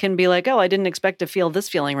sometimes it can be like, oh, I didn't expect to feel this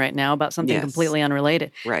feeling right now about something completely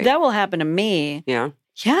unrelated. Right. That will happen to me. Yeah.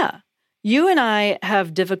 Yeah. You and I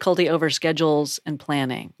have difficulty over schedules and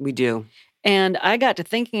planning. We do. And I got to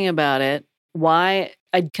thinking about it, why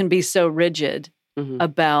I can be so rigid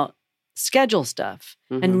about schedule stuff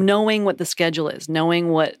and knowing what the schedule is, knowing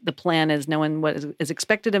what the plan is, knowing what is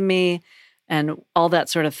expected of me and all that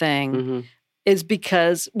sort of thing is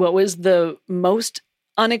because what was the most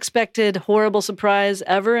unexpected, horrible surprise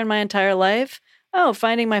ever in my entire life? Oh,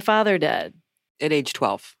 finding my father dead. At age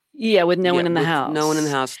 12. Yeah, with no one in the house. No one in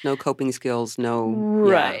the house, no coping skills, no...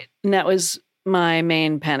 Right. Yeah. And that was my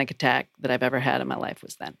main panic attack that I've ever had in my life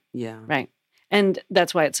was then. Yeah. Right. And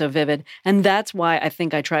that's why it's so vivid. And that's why I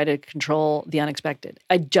think I try to control the unexpected.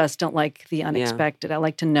 I just don't like the unexpected. I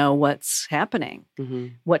like to know what's happening,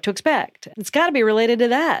 what to expect. It's got to be related to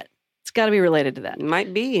that. It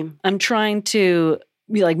might be. I'm trying to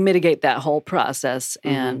mitigate that whole process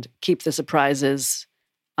and keep the surprises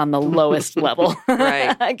on the lowest level.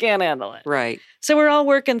 Right. I can't handle it. Right. So we're all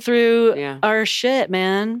working through our shit,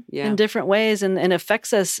 man, in different ways and it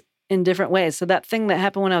affects us in different ways. So that thing that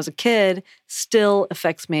happened when I was a kid still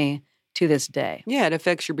affects me to this day. Yeah, it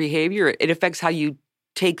affects your behavior. It affects how you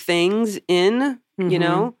take things in, you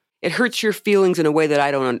know? It hurts your feelings in a way that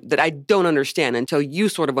I don't understand until you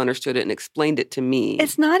sort of understood it and explained it to me.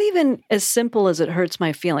 It's not even as simple as it hurts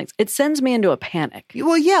my feelings. It sends me into a panic.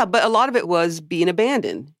 Well, yeah, but a lot of it was being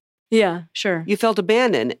abandoned. Yeah, sure. You felt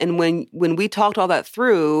abandoned. And when we talked all that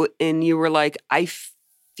through and you were like, I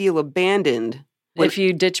feel abandoned. If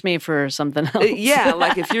you ditch me for something else. Yeah,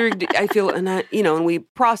 like I feel, and we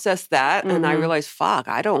processed that and I realized, fuck,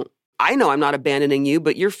 I know I'm not abandoning you,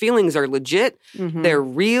 but your feelings are legit. They're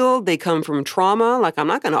real. They come from trauma. Like, I'm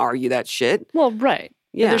not going to argue that shit. Well, right.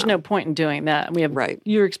 Yeah. There's no point in doing that. We have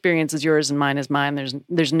your experience is yours and mine is mine.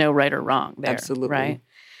 There's no right or wrong there. Absolutely. Right?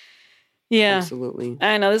 Yeah. Absolutely.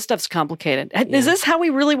 I know this stuff's complicated. Yeah. Is this how we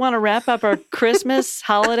really want to wrap up our Christmas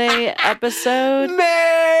holiday episode?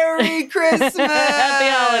 Merry Christmas! Happy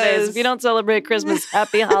holidays. If you don't celebrate Christmas,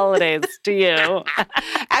 happy holidays to you.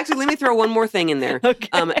 Actually, let me throw one more thing in there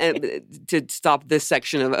to stop this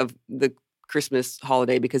section of the Christmas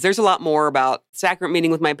holiday, because there's a lot more about sacrament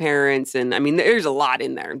meeting with my parents. And I mean, there's a lot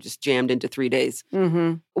in there just jammed into 3 days.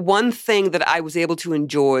 One thing that I was able to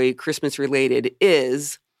enjoy Christmas related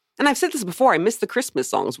is... And I've said this before, I miss the Christmas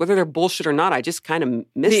songs. Whether they're bullshit or not, I just kind of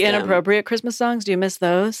miss the them. Inappropriate Christmas songs? Do you miss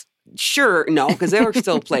those? Sure. No, because they were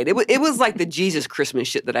still played. It was like the Jesus Christmas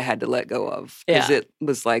shit that I had to let go of. Because it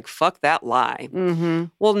was like, fuck that lie.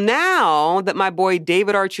 Well, now that my boy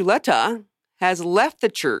David Archuleta has left the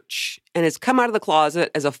church and has come out of the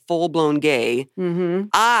closet as a full-blown gay,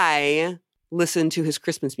 I listened to his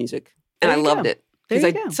Christmas music. And I loved it.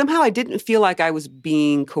 Because somehow I didn't feel like I was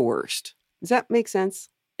being coerced. Does that make sense?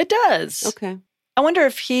 It does. Okay. I wonder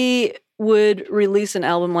if he would release an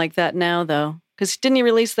album like that now, though. Because didn't he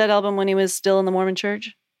release that album when he was still in the Mormon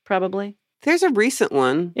church? Probably. There's a recent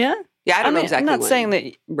one. Yeah? Yeah, I don't know exactly I'm not when. saying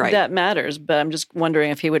that that matters, but I'm just wondering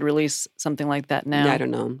if he would release something like that now. Yeah, I don't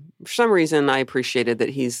know. For some reason, I appreciated that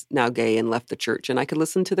he's now gay and left the church, and I could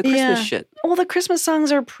listen to the Christmas shit. Well, the Christmas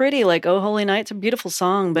songs are pretty. Like, Oh Holy Night, it's a beautiful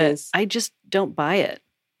song, but I just don't buy it.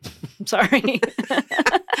 I'm sorry.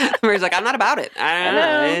 Mary's like, I'm not about it. I don't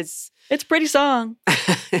know. It's a pretty song.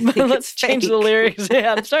 But let's change the lyrics.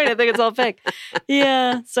 Yeah, I'm starting to think it's all fake.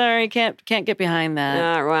 Yeah, sorry, can't get behind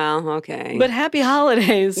that. Well, okay. But happy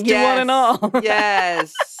holidays to one and all.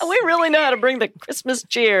 Yes. We really know how to bring the Christmas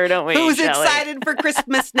cheer, don't we? Who's Shelley? excited for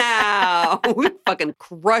Christmas now? We fucking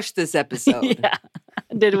crushed this episode. Yeah.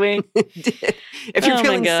 Did we? Did. If you're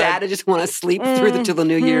feeling sad, I just want to sleep through till the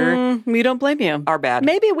new year. We don't blame you. Our bad.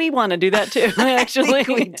 Maybe we want to do that too, actually. I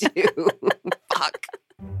think we do. Fuck.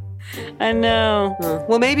 I know.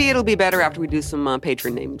 Well, maybe it'll be better after we do some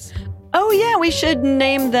patron names. Oh, yeah, we should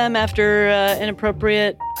name them after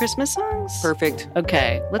inappropriate Christmas songs. Perfect.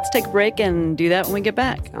 Okay, let's take a break and do that when we get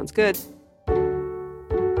back. Sounds good.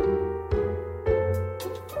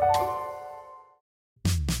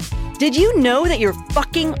 Did you know that you're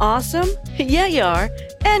fucking awesome? Yeah, you are.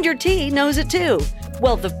 And your tea knows it too.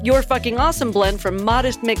 Well, the You're Fucking Awesome blend from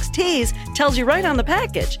Modest Mixed Teas tells you right on the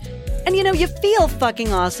package. And you know, you feel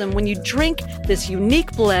fucking awesome when you drink this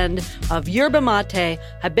unique blend of yerba mate,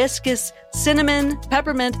 hibiscus, cinnamon,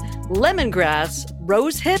 peppermint, lemongrass,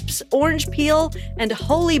 rose hips, orange peel, and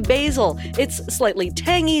holy basil. It's slightly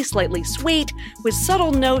tangy, slightly sweet, with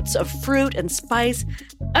subtle notes of fruit and spice.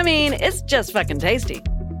 I mean, it's just fucking tasty.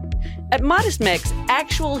 At Modest Mix,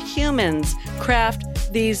 actual humans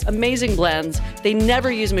craft these amazing blends. They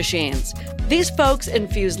never use machines. These folks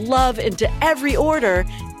infuse love into every order,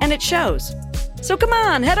 and it shows. So come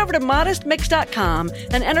on, head over to modestmix.com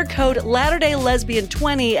and enter code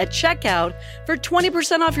LatterdayLesbian20 at checkout for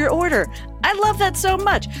 20% off your order. I love that so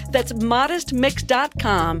much. That's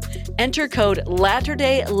modestmix.com. Enter code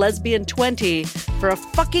LatterdayLesbian20 for a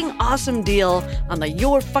fucking awesome deal on the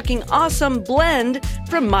Your Fucking Awesome blend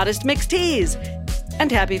from Modest Mix Teas.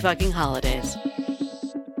 And happy fucking holidays.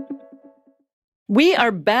 We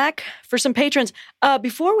are back for some patrons.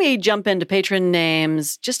 Before we jump into patron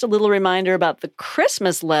names, just a little reminder about the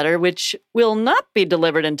Christmas letter, which will not be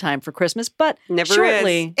delivered in time for Christmas, but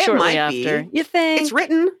shortly after. You think? It's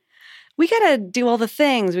written. We got to do all the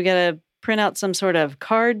things. We got to print out some sort of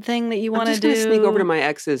card thing that you want to do. I'm just going to sneak over to my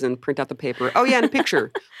ex's and print out the paper. Oh, yeah, and a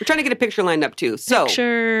picture. We're trying to get a picture lined up, too. So,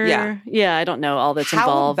 Yeah, I don't know all that's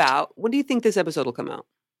involved. How about, when do you think this episode will come out?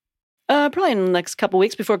 Probably in the next couple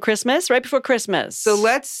weeks before Christmas, right before Christmas. So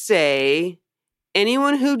let's say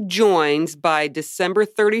anyone who joins by December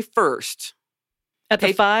 31st. At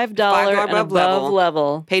the $5 and above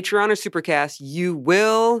level. Patreon or Supercast, you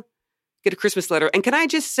will get a Christmas letter. And can I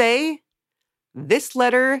just say, this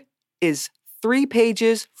letter is 3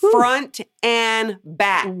 pages, front and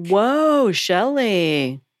back. Whoa,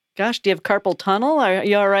 Shelley. Gosh, do you have carpal tunnel? Are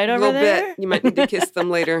you all right over there? A little bit. You might need to kiss them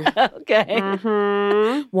later. Okay.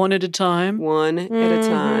 Mm-hmm. One at a time. One at a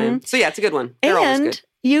time. So yeah, it's a good one. They're always good.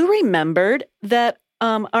 You remembered that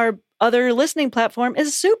our other listening platform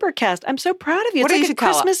is Supercast. I'm so proud of you. It's like a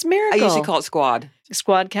Christmas miracle. I usually call it Squad.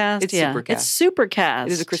 Squadcast? It's yeah. Supercast. It's Supercast.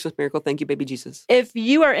 It is a Christmas miracle. Thank you, baby Jesus. If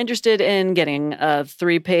you are interested in getting a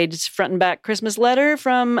 3-page front and back Christmas letter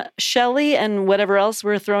from Shelley and whatever else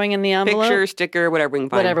we're throwing in the envelope. Picture, sticker, whatever we can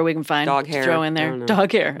find. Whatever we can find. Dog hair. Throw in there.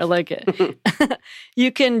 Dog hair. I like it.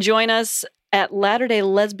 You can join us at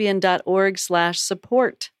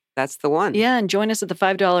latterdaylesbian.org/support. That's the one. Yeah, and join us at the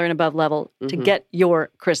 $5 and above level to get your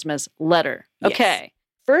Christmas letter. Yes. Okay.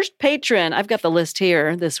 First patron, I've got the list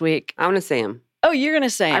here this week. I'm going to say him. Oh, you're going to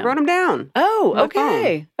say him. I wrote him down. Oh,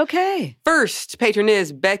 okay. Phone. Okay. First patron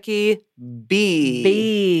is Becky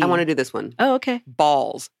B. I want to do this one. Oh, okay.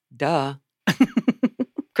 Balls. Duh.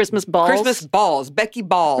 Christmas balls. Christmas balls. Becky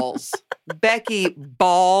Balls. Becky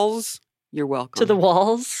Balls. You're welcome. To the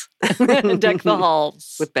walls. Deck the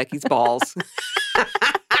halls. With Becky's balls.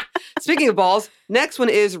 Speaking of balls, next one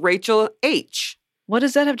is Rachel H. What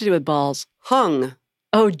does that have to do with balls? Hung.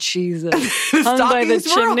 Oh, Jesus. Hung by the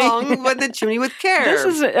chimney. Hung by the chimney with care.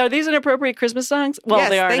 Are these inappropriate Christmas songs? Well, yes,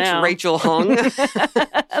 they are thanks, now. Rachel Hung.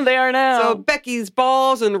 They are now. So Becky's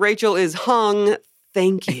balls and Rachel is hung.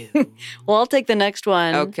 Thank you. Well, I'll take the next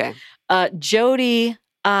one. Okay. Jody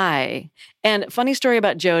I. And funny story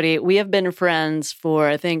about Jody. We have been friends for,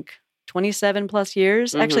 I think, 27 plus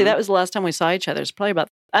years. Mm-hmm. Actually, that was the last time we saw each other. It's probably about,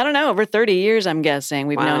 I don't know, over 30 years, I'm guessing.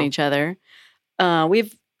 We've known each other.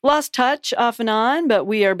 We've lost touch off and on, but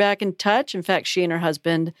we are back in touch. In fact, she and her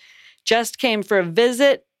husband just came for a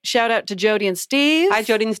visit. Shout out to Jody and Steve. Hi,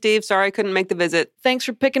 Jody and Steve. Sorry I couldn't make the visit. Thanks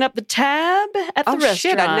for picking up the tab at the restaurant.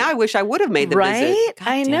 Shit. Now I wish I would have made the visit. God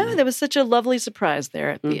I know. There was such a lovely surprise there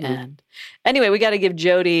at the end. Anyway, we got to give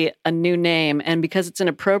Jody a new name. And because it's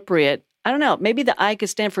inappropriate, I don't know, maybe the I could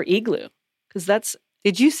stand for igloo. Because that's...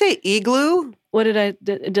 Did you say igloo? What did I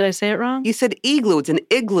say it wrong? You said igloo. It's an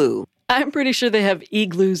igloo. I'm pretty sure they have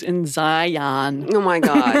igloos in Zion. Oh, my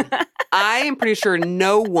God. I am pretty sure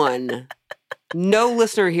no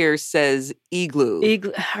listener here says igloo.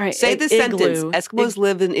 Igloo. All right. Say the sentence. Eskimos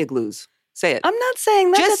live in igloos. Say it. I'm not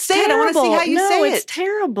saying that. Just say it. I want to see how you say it. No, it's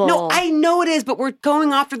terrible. No, I know it is, but we're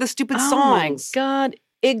going after the stupid songs. Oh, my God.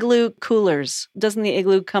 Igloo coolers. Doesn't the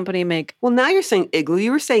Igloo company make... Well, now you're saying igloo.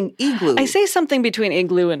 You were saying igloo. I say something between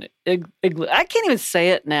igloo and igloo. I can't even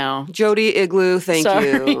say it now. Jody Igloo, thank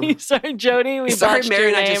you. Sorry, Jody. Sorry, Mary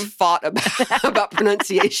and I just fought about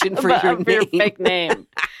pronunciation for your name. For your fake name.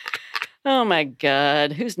 Oh, my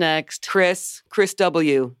God. Who's next? Chris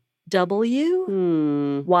W.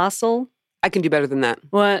 W? Wassel? I can do better than that.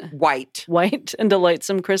 What? White. White and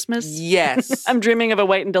delightsome Christmas? Yes. I'm dreaming of a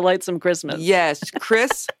white and delightsome Christmas. Yes.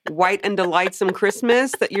 Chris, white and delightsome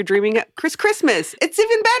Christmas that you're dreaming of. Christmas. It's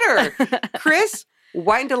even better. Chris,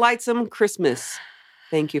 white and delightsome Christmas.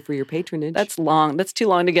 Thank you for your patronage. That's long. That's too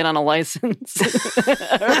long to get on a license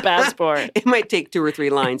or a passport. It might take 2 or 3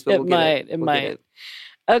 lines, but we'll get it. It might.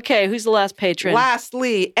 Okay, who's the last patron?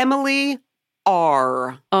 Lastly, Emily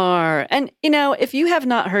R. And, if you have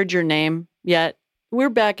not heard your name yet, we're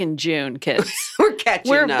back in June, kids. We're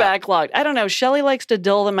catching up. We're backlogged. I don't know. Shelley likes to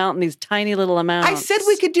dole them out in these tiny little amounts. I said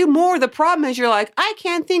we could do more. The problem is you're like, I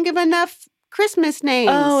can't think of enough Christmas names.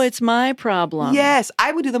 Oh, it's my problem. Yes,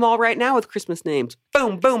 I would do them all right now with Christmas names.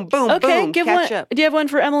 Boom, boom, boom, boom. Catch up. Do you have one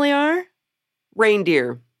for Emily R?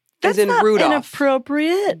 Reindeer. That's as in not Rudolph.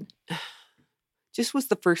 Inappropriate. Just was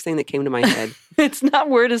the first thing that came to my head. It's not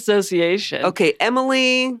word association. Okay,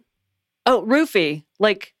 Emily. Oh, roofie.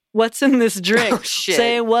 Like, what's in this drink? Oh, shit.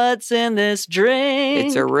 Say what's in this drink.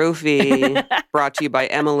 It's a roofie. Brought to you by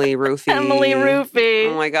Emily Roofie. Emily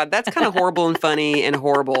Roofie. Oh my God, that's kind of horrible and funny and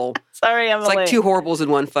horrible. Sorry, Emily. It's like two horribles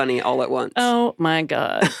and one funny all at once. Oh my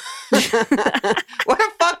God. What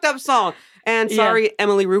a fucked up song. And sorry,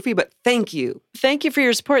 Emily Roofie, but thank you. Thank you for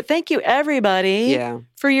your support. Thank you, everybody,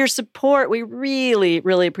 for your support. We really,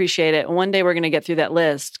 really appreciate it. One day we're going to get through that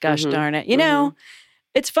list. Gosh darn it. You know,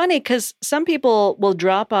 it's funny because some people will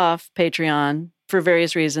drop off Patreon for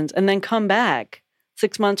various reasons and then come back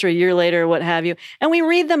 6 months or a year later, what have you. And we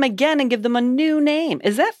read them again and give them a new name.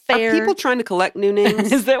 Is that fair? Are people trying to collect new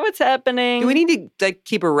names? Is that what's happening? Do we need to like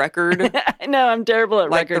keep a record? No, I'm terrible at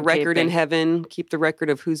like record the record keeping. in heaven. Keep the record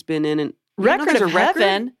of who's been in and record of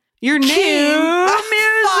heaven. Your name. Cue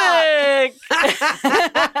music.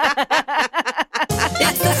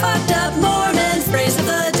 It's the fucked up Mormon phrase of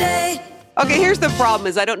the day. Okay, here's the problem: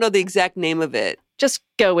 is I don't know the exact name of it. Just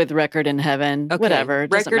go with record in heaven. Okay. Whatever.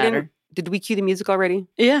 Doesn't matter. Did we cue the music already?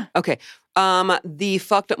 Yeah. Okay. The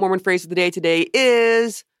fucked up Mormon phrase of the day today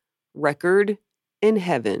is record in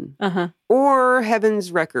heaven. Or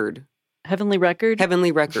heaven's record. Heavenly record?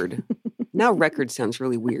 Heavenly record. Now record sounds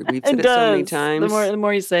really weird. We've said it so many times. The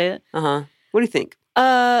more you say it. What do you think?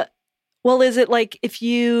 Well, is it like if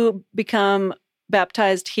you become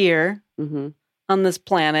baptized here on this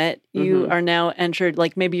planet, you are now entered,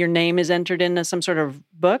 like maybe your name is entered into some sort of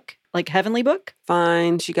book, like heavenly book?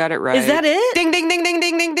 Fine, she got it right. Is that it? Ding, ding, ding, ding,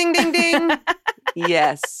 ding, ding, ding, ding, ding.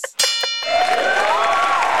 Yes.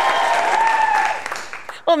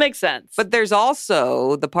 Well, it makes sense. But there's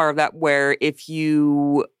also the part of that where if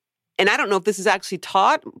you, and I don't know if this is actually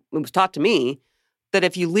taught, it was taught to me, that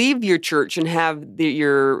if you leave your church and have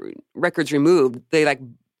your records removed, they like,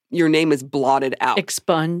 your name is blotted out.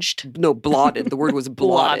 Expunged? No, blotted. The word was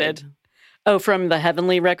blotted. Oh, from the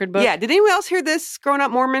heavenly record book? Yeah. Did anyone else hear this growing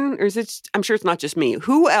up Mormon? Or is it, I'm sure it's not just me.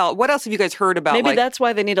 Who else? What else have you guys heard about? Maybe that's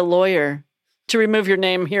why they need a lawyer to remove your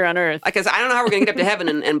name here on earth. Because I don't know how we're going to get up to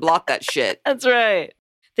heaven and blot that shit. That's right.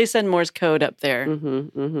 They send Morse code up there.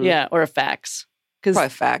 Yeah, or a fax. Probably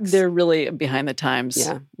fax. They're really behind the times,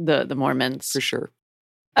 the Mormons. For sure.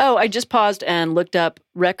 Oh, I just paused and looked up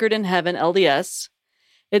Record in Heaven, LDS.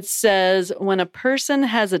 It says, when a person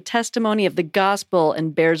has a testimony of the gospel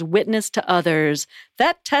and bears witness to others,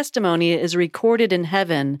 that testimony is recorded in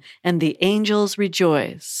heaven and the angels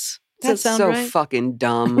rejoice. Does That's that sound so right? fucking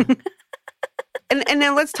dumb. And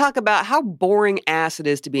then let's talk about how boring ass it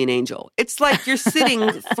is to be an angel. It's like you're sitting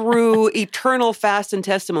through eternal fast and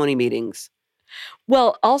testimony meetings.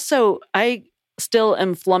 Well, also, I still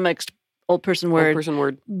am flummoxed, old person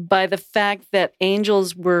word, by the fact that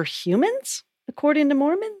angels were humans, according to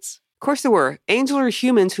Mormons. Of course they were. Angels are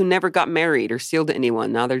humans who never got married or sealed to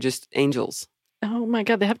anyone. Now they're just angels. Oh my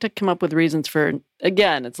God, they have to come up with reasons for,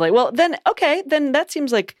 again, it's like, well, then, okay, then that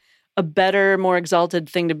seems like a better, more exalted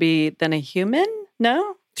thing to be than a human,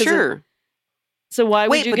 no? Sure. So why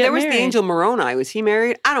would you get married? Wait, but there was the angel Moroni. Was he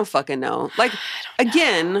married? I don't fucking know. Like,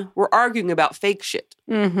 again, we're arguing about fake shit.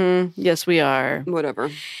 Yes, we are. Whatever.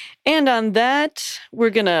 And on that, we're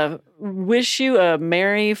going to wish you a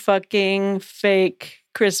merry fucking fake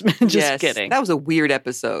Christmas. Just kidding. That was a weird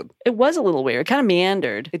episode. It was a little weird. It kind of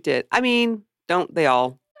meandered. It did. I mean, don't they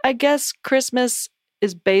all? I guess Christmas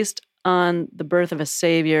is based on the birth of a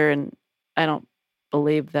savior, and I don't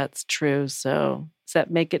believe that's true. So does that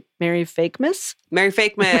make it Merry Fakemas? Merry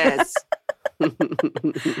Fakemas.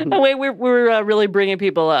 Oh, wait, we're really bringing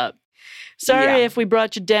people up. Sorry if we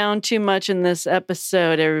brought you down too much in this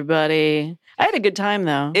episode, everybody. I had a good time,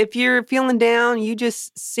 though. If you're feeling down, you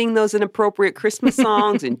just sing those inappropriate Christmas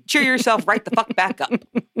songs and cheer yourself right the fuck back up.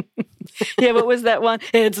 Yeah, what was that one?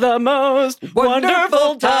 It's the most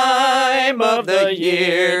wonderful time of the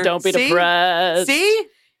year. Don't be depressed. See?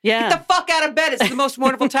 Yeah. Get the fuck out of bed. It's the most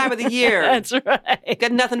wonderful time of the year. That's right.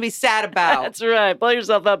 Got nothing to be sad about. That's right. Pull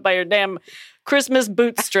yourself up by your damn Christmas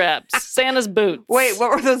bootstraps. Santa's boots. Wait, what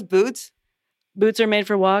were those boots? Boots are made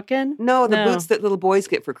for walking? No, the boots that little boys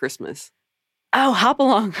get for Christmas. Oh, hop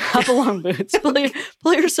along boots.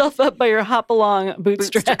 Pull yourself up by your hop along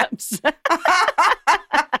bootstraps.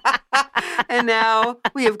 And now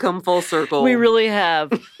we have come full circle. We really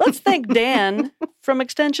have. Let's thank Dan from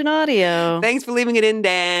Extension Audio. Thanks for leaving it in,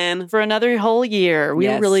 Dan. For another whole year. We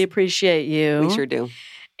really appreciate you. We sure do.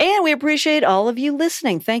 And we appreciate all of you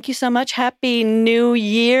listening. Thank you so much. Happy New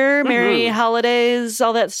Year. Merry holidays,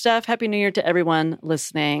 all that stuff. Happy New Year to everyone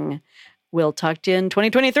listening. We'll talk to you in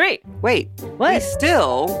 2023. Wait. What? We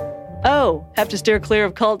still Oh, have to steer clear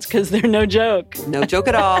of cults because they're no joke. No joke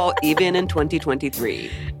at all, even in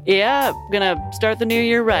 2023. Yeah, gonna start the new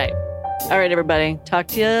year right. All right, everybody. Talk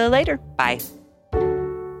to you later. Bye.